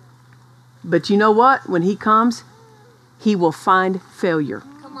 But you know what? When he comes, he will find failure.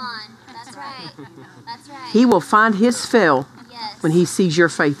 Come on. That's right. That's right. He will find his fail Yes. when he sees your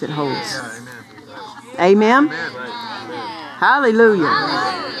faith that holds. Yes. Amen? Hallelujah.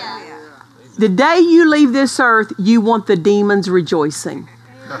 Hallelujah. The day you leave this earth, you want the demons rejoicing.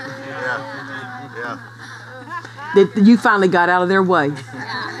 That you finally got out of their way.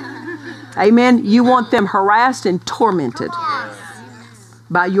 Amen. You want them harassed and tormented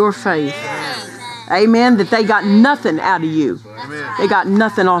by your faith. Amen. That they got nothing out of you. They got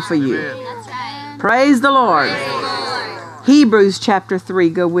nothing off of you. That's right. Praise the Lord. Hebrews chapter 3.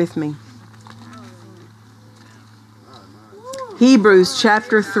 Go with me. Hebrews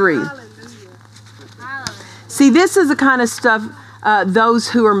chapter 3. See, this is the kind of stuff those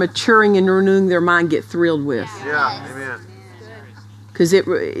who are maturing and renewing their mind get thrilled with. Yeah, amen. Because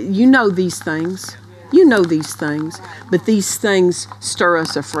you know these things. You know these things. But these things stir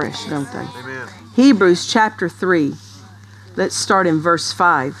us afresh, don't they? Amen. Hebrews chapter 3. Let's start in verse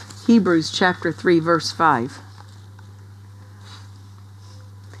 5. Hebrews chapter 3, verse 5.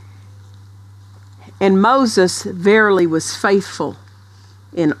 And Moses verily was faithful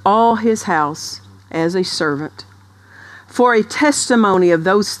in all his house as a servant, for a testimony of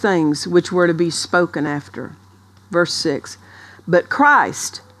those things which were to be spoken after. Verse 6. But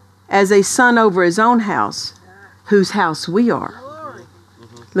Christ, as a son over his own house, whose house we are.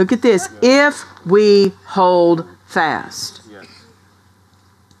 Look at this. If we hold fast.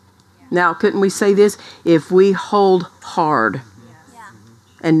 Now, couldn't we say this? If we hold hard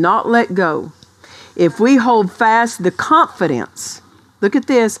and not let go. If we hold fast the confidence. Look at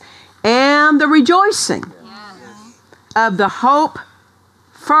this. And the rejoicing of the hope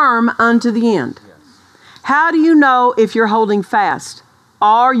firm unto the end. How do you know if you're holding fast?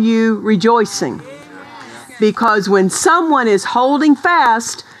 Are you rejoicing? Because when someone is holding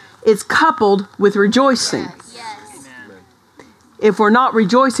fast, it's coupled with rejoicing. Yes. If we're not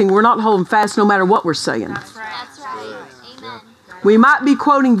rejoicing, we're not holding fast no matter what we're saying. That's right. Amen. We might be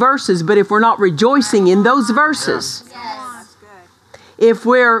quoting verses, but if we're not rejoicing in those verses, Yes. if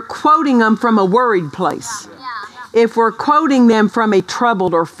we're quoting them from a worried place, Yeah. if we're quoting them from a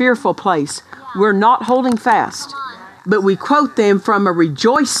troubled or fearful place, we're not holding fast, but we quote them from a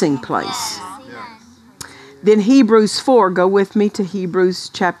rejoicing place. Amen. Then Hebrews 4, go with me to Hebrews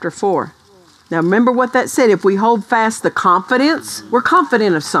chapter 4. Now remember what that said. If we hold fast the confidence, we're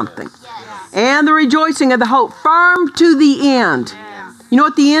confident of something. And the rejoicing of the hope, firm to the end. You know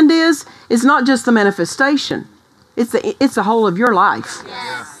what the end is? It's not just the manifestation. It's the whole of your life.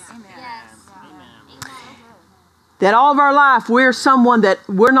 Yes. That all of our life, we're someone that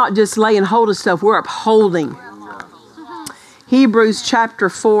we're not just laying hold of stuff, we're upholding. Hebrews chapter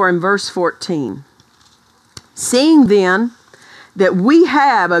 4 and verse 14. Seeing then that we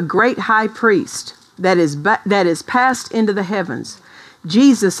have a great high priest that is passed into the heavens,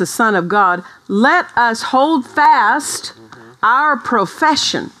 Jesus, the Son of God, let us hold fast our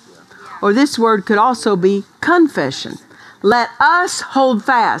profession. Or this word could also be confession. Let us hold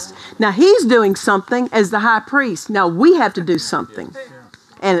fast. Now he's doing something as the high priest. Now we have to do something.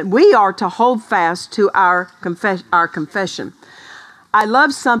 And we are to hold fast to our confession. I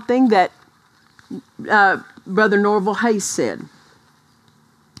love something that Brother Norval Hayes said.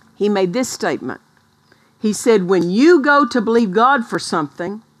 He made this statement. He said, when you go to believe God for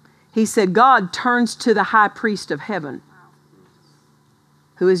something, he said, God turns to the high priest of heaven,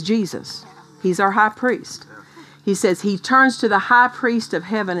 who is Jesus. He's our high priest. He says, he turns to the high priest of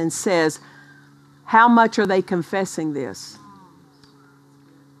heaven and says, how much are they confessing this?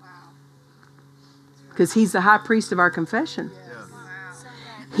 Because he's the high priest of our confession.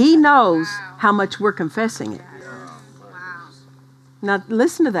 He knows how much we're confessing it. Now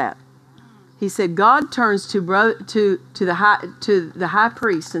listen to that. He said God turns to the high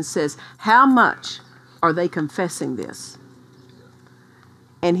priest and says, how much are they confessing this?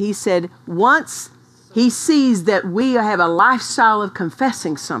 And he said, once he sees that we have a lifestyle of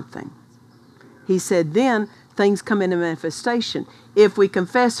confessing something, he said, then things come into manifestation. If we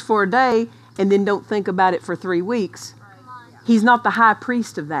confess for a day and then don't think about it for 3 weeks, he's not the high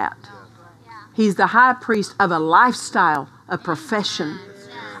priest of that. He's the high priest of a lifestyle of profession,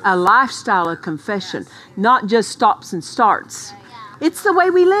 a lifestyle of confession, not just stops and starts. It's the way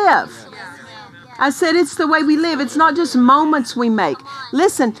we live. I said it's the way we live. It's not just moments we make.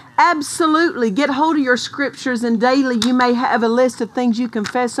 Listen, absolutely get hold of your scriptures, and daily you may have a list of things you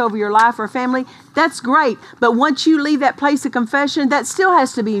confess over your life or family. That's great. But once you leave that place of confession, that still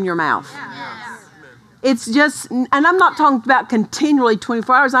has to be in your mouth. It's just, and I'm not talking about continually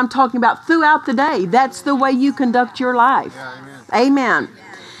 24 hours. I'm talking about throughout the day. That's the way you conduct your life. Amen.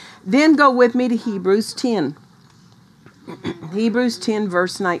 Then go with me to Hebrews 10. Hebrews 10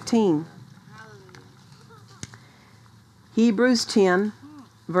 verse 19. Hebrews 10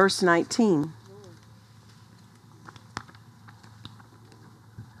 verse 19.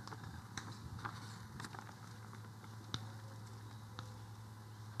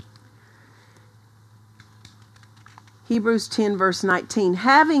 Hebrews 10 verse 19.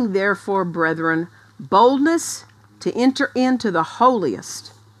 Having therefore, brethren, boldness to enter into the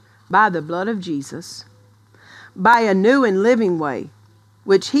holiest by the blood of Jesus, by a new and living way,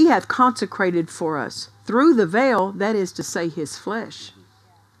 which he hath consecrated for us through the veil, that is to say, his flesh.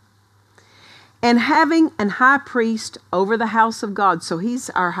 And having an high priest over the house of God, so he's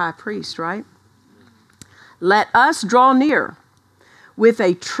our high priest, right? Let us draw near with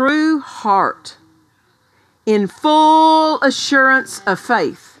a true heart, in full assurance of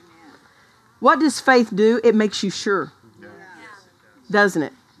faith. What does faith do? It makes you sure, doesn't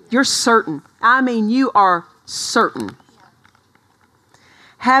it? You're certain. I mean, you are certain.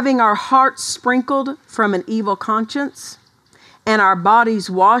 Having our hearts sprinkled from an evil conscience and our bodies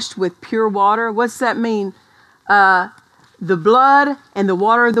washed with pure water. What's that mean? The blood and the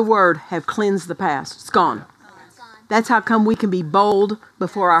water of the word have cleansed the past. It's gone. That's how come we can be bold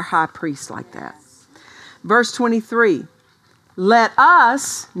before our high priest like that. Verse 23. Let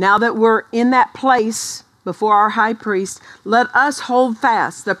us, now that we're in that place before our high priest, let us hold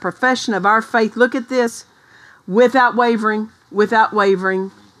fast the profession of our faith. Look at this. Without wavering, without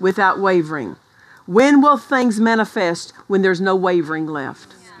wavering, without wavering. When will things manifest? When there's no wavering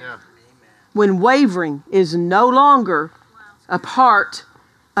left. Yeah. When wavering is no longer a part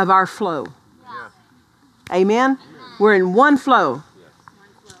of our flow. Yeah. Amen? We're in one flow.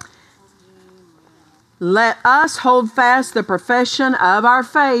 Let us hold fast the profession of our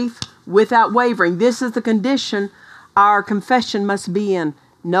faith without wavering. This is the condition our confession must be in.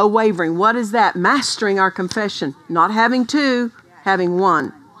 No wavering. What is that? Mastering our confession. Not having two, having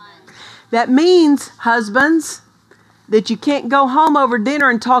one. That means, husbands, that you can't go home over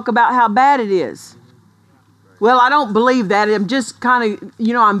dinner and talk about how bad it is. Well, I don't believe that. I'm just kind of,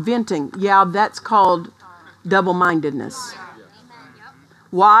 I'm venting. Yeah, that's called double-mindedness.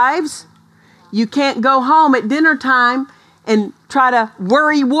 Wives, you can't go home at dinner time and try to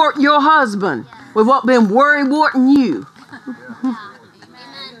worry-wart your husband with what been worry-warting you.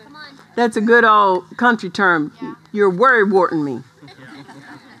 That's a good old country term. You're worry-warting me.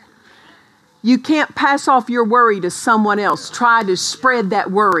 You can't pass off your worry to someone else. Try to spread that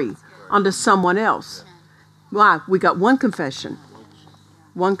worry onto someone else. Why? We got one confession.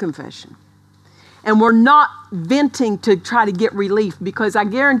 One confession. And we're not venting to try to get relief, because I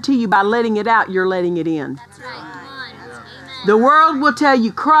guarantee you by letting it out, you're letting it in. That's right. Come on. The world will tell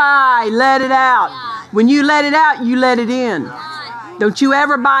you, cry, let it out. When you let it out, you let it in. Don't you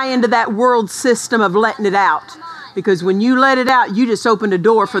ever buy into that world system of letting it out. Because when you let it out, you just open the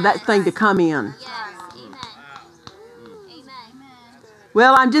door for that thing to come in. Yes. Amen. Amen.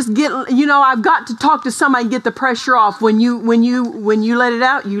 Well, I'm just getting, I've got to talk to somebody and get the pressure off. When you let it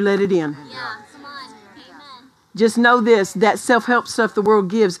out, you let it in. Yeah, come on. Amen. Just know this, that self-help stuff the world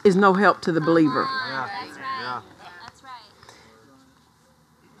gives is no help to the believer. That's right. That's right.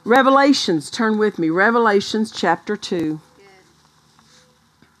 Revelations, turn with me. Revelations chapter 2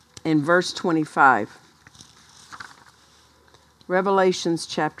 and verse 25. Revelations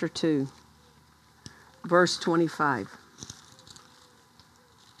chapter 2, verse 25.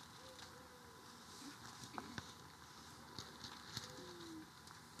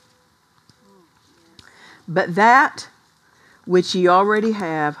 But that which ye already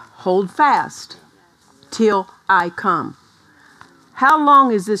have, hold fast till I come. How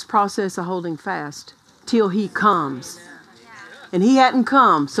long is this process of holding fast? Till he comes. And he hadn't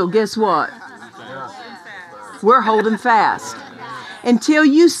come, so guess what? We're holding fast. Until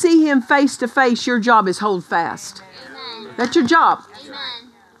you see him face to face, your job is hold fast. Amen. That's your job.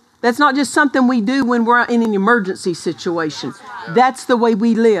 Amen. That's not just something we do when we're in an emergency situation. That's the way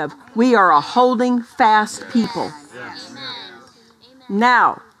we live. We are a holding fast people.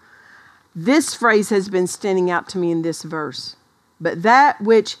 Now, this phrase has been standing out to me in this verse. But that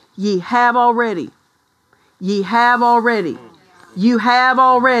which ye have already, ye have already, you have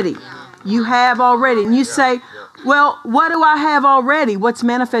already, you have already. And you say, well, what do I have already? What's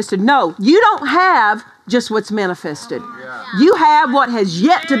manifested? No, you don't have just what's manifested. You have what has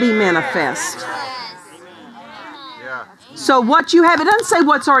yet to be manifest. So what you have, it doesn't say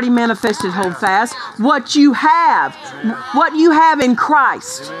what's already manifested, hold fast. What you have in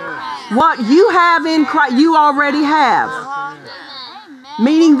Christ. What you have in Christ, you already have.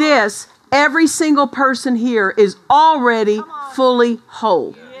 Meaning this, every single person here is already fully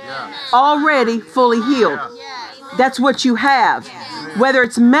whole. Already fully healed. That's what you have. Whether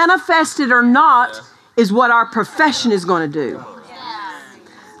it's manifested or not is what our profession is going to do.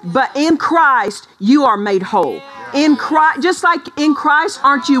 But in Christ, you are made whole. In Christ, just like in Christ,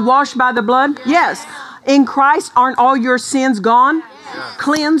 aren't you washed by the blood? Yes. In Christ, aren't all your sins gone?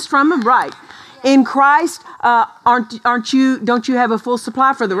 Cleansed from them? Right. In Christ, don't you have a full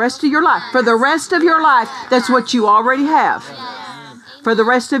supply for the rest of your life? For the rest of your life, that's what you already have. For the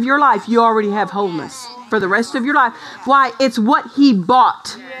rest of your life, you already have wholeness. For the rest of your life. Why? It's what he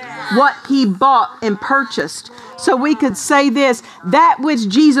bought. What he bought and purchased. So we could say this, that which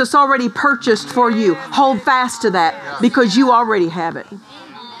Jesus already purchased for you, hold fast to that because you already have it.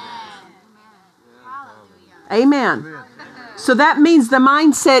 Amen. So that means the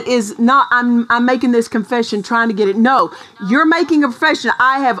mindset is not, I'm making this confession trying to get it. No, you're making a profession.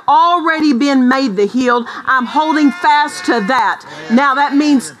 I have already been made the healed. I'm holding fast to that. Now that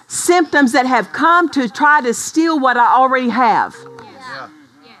means symptoms that have come to try to steal what I already have.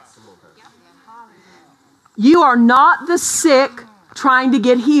 You are not the sick trying to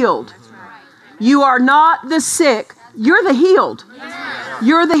get healed. You are not the sick. You're the healed.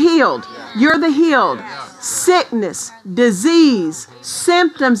 You're the healed. You're the healed. Sickness, disease,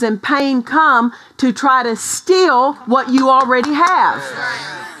 symptoms, and pain come to try to steal what you already have.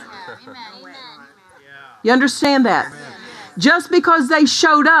 You understand that? Just because they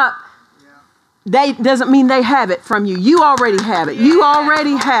showed up, doesn't mean they have it from you. You already have it. You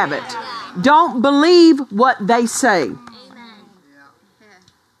already have it. Don't believe what they say.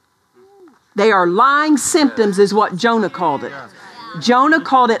 They are lying symptoms is what Jonah called it. Jonah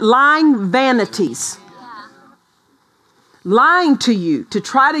called it lying vanities. Lying to you to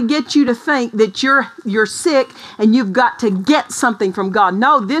try to get you to think that you're sick and you've got to get something from God.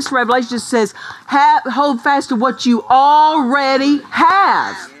 No, this revelation says hold fast to what you already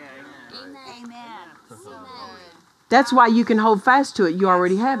have. That's why you can hold fast to it. You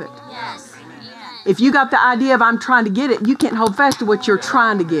already have it. Yes. If you got the idea of I'm trying to get it, you can't hold fast to what you're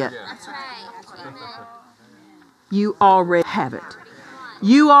trying to get. That's right. Amen. You already have it.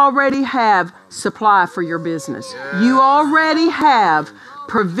 You already have supply for your business. You already have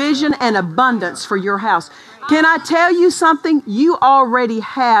provision and abundance for your house. Can I tell you something? You already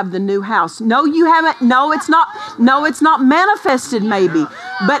have the new house. No, you haven't. No, it's not. No, it's not manifested maybe,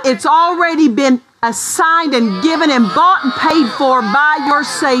 but it's already been assigned and given and bought and paid for by your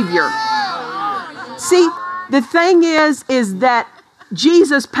Savior. See, the thing is that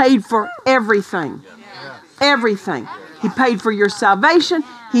Jesus paid for everything. Everything. He paid for your salvation.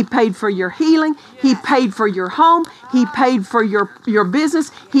 He paid for your healing. He paid for your home. He paid for your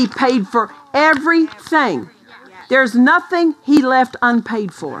business. He paid for everything. There's nothing he left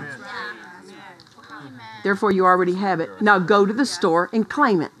unpaid for. Therefore, you already have it. Now go to the store and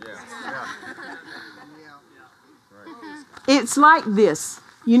claim it. It's like this.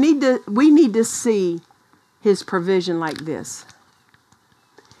 We need to see his provision like this.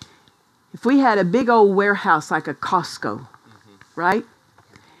 if we had a big old warehouse like a Costco, right?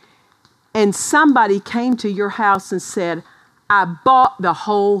 And somebody came to your house and said, I bought the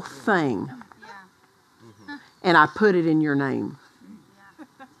whole thing. And I put it in your name.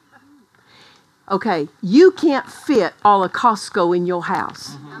 Okay, you can't fit all of Costco in your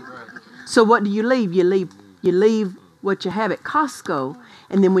house. So what do you leave? You leave what you have at Costco,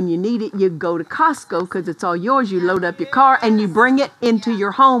 and then when you need it, you go to Costco because it's all yours. You load up your car and you bring it into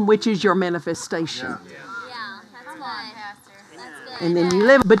your home, which is your manifestation. Yeah, that's good. That's good. And then you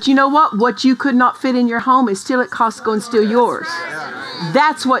live. But you know what? What you could not fit in your home is still at Costco and still yours.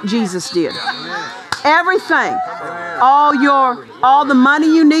 That's what Jesus did. Everything. All the money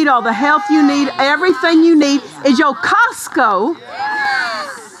you need, all the health you need, everything you need is your Costco.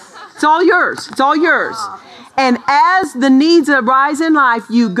 It's all yours. It's all yours. And as the needs arise in life,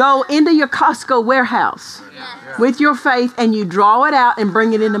 you go into your Costco warehouse with your faith and you draw it out and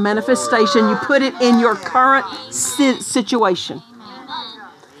bring it into manifestation. You put it in your current situation.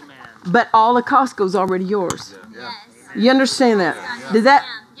 But all the Costco is already yours. You understand that? Did that?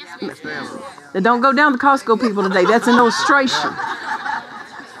 Now don't go down to Costco people today. That's an illustration.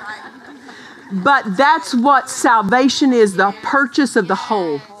 But that's what salvation is, the purchase of the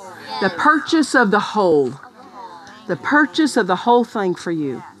whole. The purchase of the whole. The purchase of the whole thing for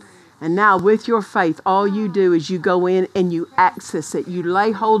you. And now with your faith, all you do is you go in and you access it. You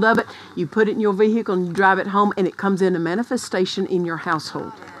lay hold of it, you put it in your vehicle and you drive it home and it comes into manifestation in your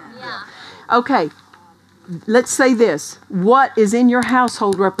household. Okay, let's say this. What is in your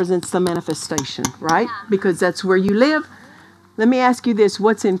household represents the manifestation, right? Because that's where you live. Let me ask you this.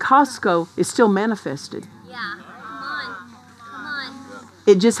 What's in Costco is still manifested. Yeah, come on.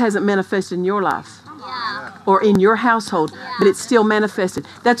 It just hasn't manifested in your life. Yeah. Or in your household, but it's still manifested.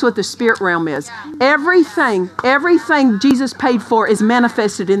 That's what the spirit realm is. Everything Jesus paid for is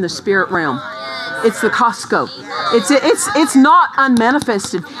manifested in the spirit realm. It's the Costco. It's not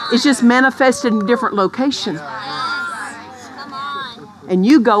unmanifested. It's just manifested in a different location. Come on. And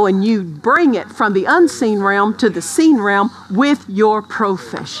you go and you bring it from the unseen realm to the seen realm with your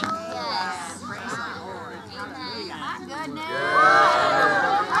profession.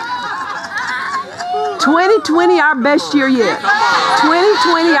 2020, our best year yet.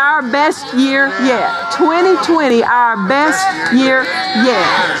 2020, our best year yet. 2020, our best year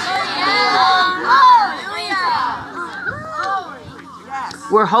yet.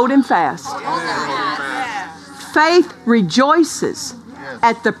 We're holding fast. Faith rejoices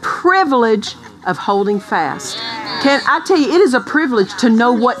at the privilege of holding fast. Can I tell you, it is a privilege to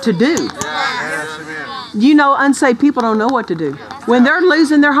know what to do. You know, unsaved people don't know what to do. When they're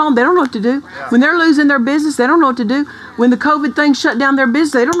losing their home, they don't know what to do. When they're losing their business, they don't know what to do. When the COVID thing shut down their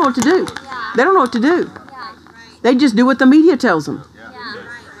business, they don't know what to do. They don't know what to do. They just do what the media tells them.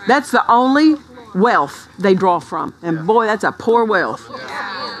 That's the only wealth they draw from. And boy, that's a poor wealth.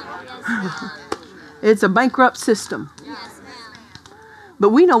 It's a bankrupt system. But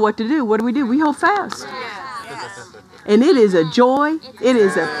we know what to do. What do? We hold fast. And it is a joy. It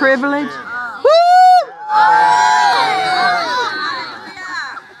is a privilege. Woo!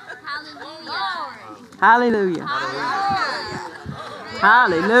 Hallelujah.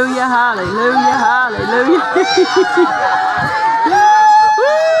 Hallelujah. Hallelujah. Hallelujah.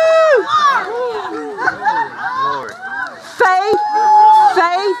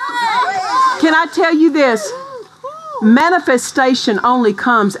 Faith. Can I tell you this? Manifestation only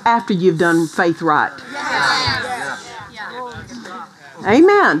comes after you've done faith right.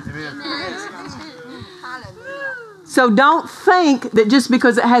 Amen. So don't think that just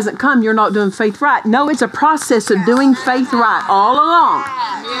because it hasn't come, you're not doing faith right. No, it's a process of doing faith right all along.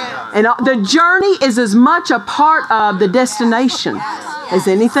 And the journey is as much a part of the destination as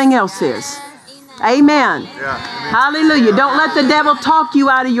anything else is. Amen. Hallelujah. Don't let the devil talk you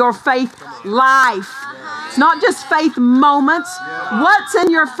out of your faith life. It's not just faith moments. What's in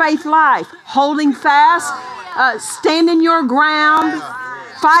your faith life? Holding fast, standing your ground,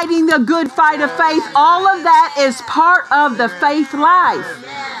 fighting the good fight of faith. All of that is part of the faith life.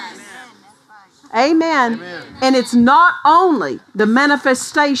 Amen. And it's not only the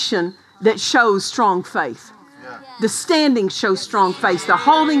manifestation that shows strong faith. The standing shows strong faith. The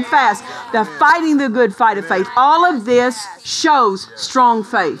holding fast, the fighting the good fight of faith. All of this shows strong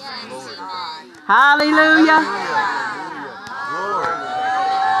faith. Hallelujah.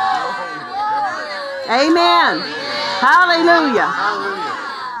 Amen. Hallelujah.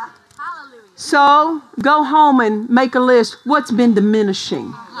 So go home and make a list. What's been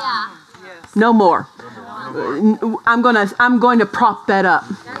diminishing? No more. I'm going to prop that up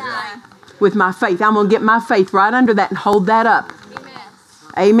with my faith. I'm going to get my faith right under that and hold that up.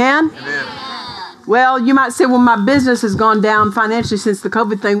 Amen? Amen. Well, you might say, well, my business has gone down financially since the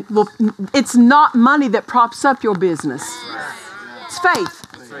COVID thing. Well, it's not money that props up your business. It's faith.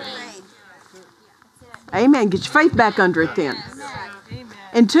 Amen. Get your faith back under it then.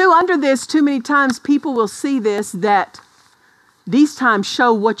 And two, under this, too many times people will see this, that these times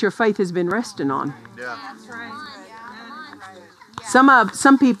show what your faith has been resting on. Yeah.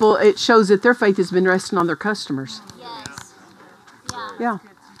 Some people, it shows that their faith has been resting on their customers. Yes. Yeah.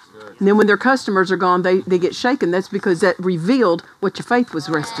 And then when their customers are gone, they get shaken. That's because that revealed what your faith was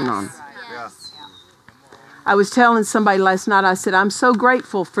resting on. Yes. I was telling somebody last night, I said, I'm so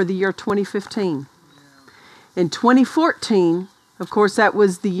grateful for the year 2015. In 2014, of course, that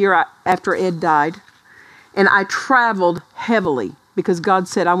was the year after Ed died. And I traveled heavily because God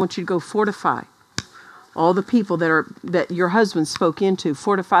said, I want you to go fortify all the people that your husband spoke into.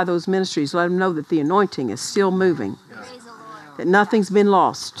 Fortify those ministries. Let them know that the anointing is still moving. Praise the Lord. That nothing's been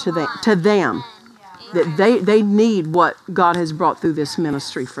lost to them. That they need what God has brought through this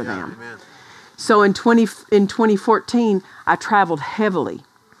ministry for them. Amen. So in 2014, I traveled heavily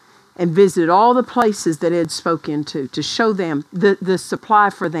and visited all the places that Ed spoke into to show them the supply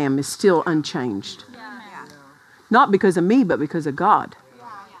for them is still unchanged. Not because of me, but because of God.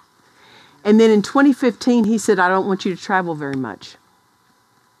 And then in 2015, he said, I don't want you to travel very much.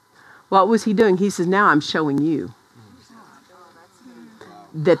 What was he doing? He says, now I'm showing you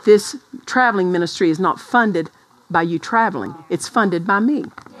that this traveling ministry is not funded by you traveling. It's funded by me.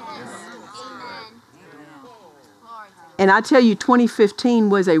 And I tell you, 2015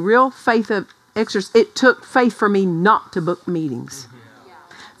 was a real faith of exercise. It took faith for me not to book meetings.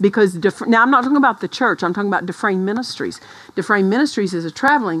 Because, now I'm not talking about the church, I'm talking about Dufresne Ministries. Dufresne Ministries is a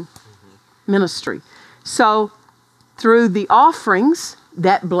traveling ministry. So, through the offerings,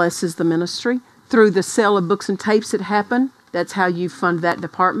 that blesses the ministry. Through the sale of books and tapes that happen, that's how you fund that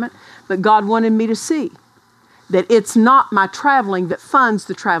department. But God wanted me to see that it's not my traveling that funds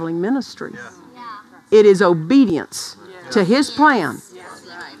the traveling ministry. It is obedience to His plan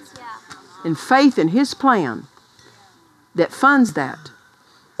and faith in His plan that funds that.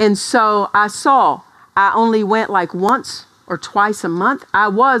 And so I only went like once or twice a month. I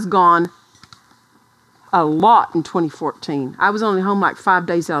was gone a lot in 2014. I was only home like 5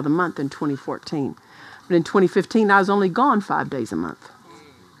 days out of the month in 2014. But in 2015, I was only gone 5 days a month.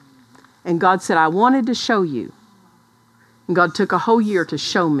 And God said, I wanted to show you. And God took a whole year to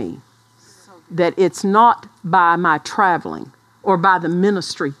show me that it's not by my traveling or by the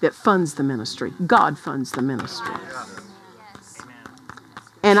ministry that funds the ministry. God funds the ministry.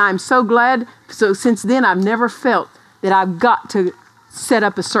 And I'm so glad. So since then, I've never felt that I've got to set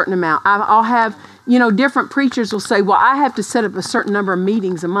up a certain amount. I'll have, different preachers will say, well, I have to set up a certain number of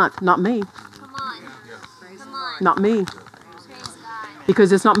meetings a month. Not me. Come on. Come on. Not me. Praise God.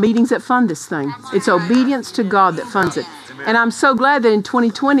 Because it's not meetings that fund this thing. It's obedience to God that funds it. And I'm so glad that in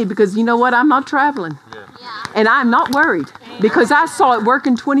 2020, because you know what? I'm not traveling. Yeah. And I'm not worried because I saw it work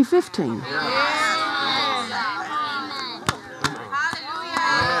in 2015.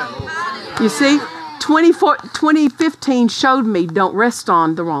 You see, 2015 showed me don't rest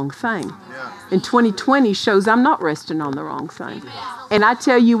on the wrong thing. And 2020 shows I'm not resting on the wrong thing. And I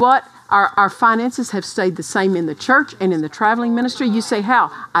tell you what, our finances have stayed the same in the church and in the traveling ministry. You say,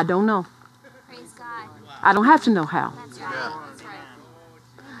 how? I don't know. Praise God. I don't have to know how. That's right. That's right.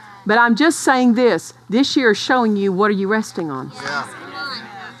 But I'm just saying this year is showing you, what are you resting on? Yes. Come on.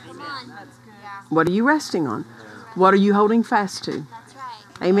 Come on. What are you resting on? What are you holding fast to? That's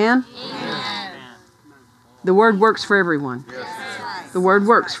right. Amen? Amen. The word works for everyone. The word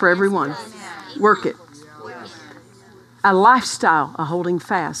works for everyone. Work it. A lifestyle of holding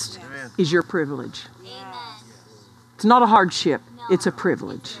fast is your privilege. Amen. It's not a hardship. It's a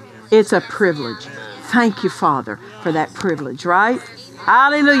privilege. It's a privilege. Thank you, Father, for that privilege, right?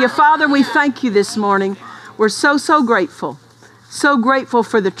 Hallelujah. Father, we thank you this morning. We're so, so grateful. So grateful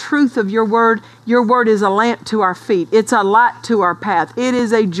for the truth of your word. Your word is a lamp to our feet. It's a light to our path. It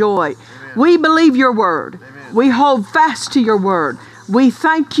is a joy. We believe your word. We hold fast to your word. We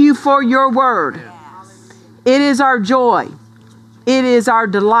thank you for your word. It is our joy. It is our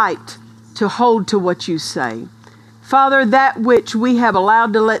delight to hold to what you say. Father, that which we have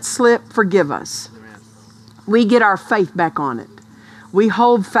allowed to let slip, forgive us. We get our faith back on it. We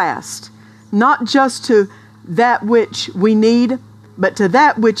hold fast, not just to that which we need, but to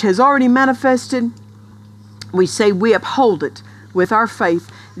that which has already manifested. We say we uphold it with our faith,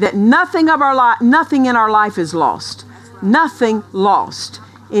 that nothing in our life is lost. Nothing lost.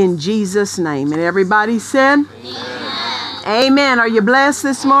 In Jesus' name. And everybody said, Amen. Amen. Are you blessed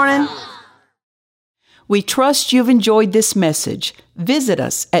this morning? We trust you've enjoyed this message. Visit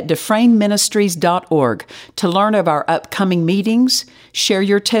us at DufresneMinistries.org to learn of our upcoming meetings, share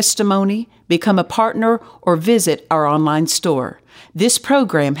your testimony, become a partner, or visit our online store. This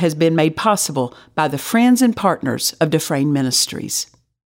program has been made possible by the friends and partners of Dufresne Ministries.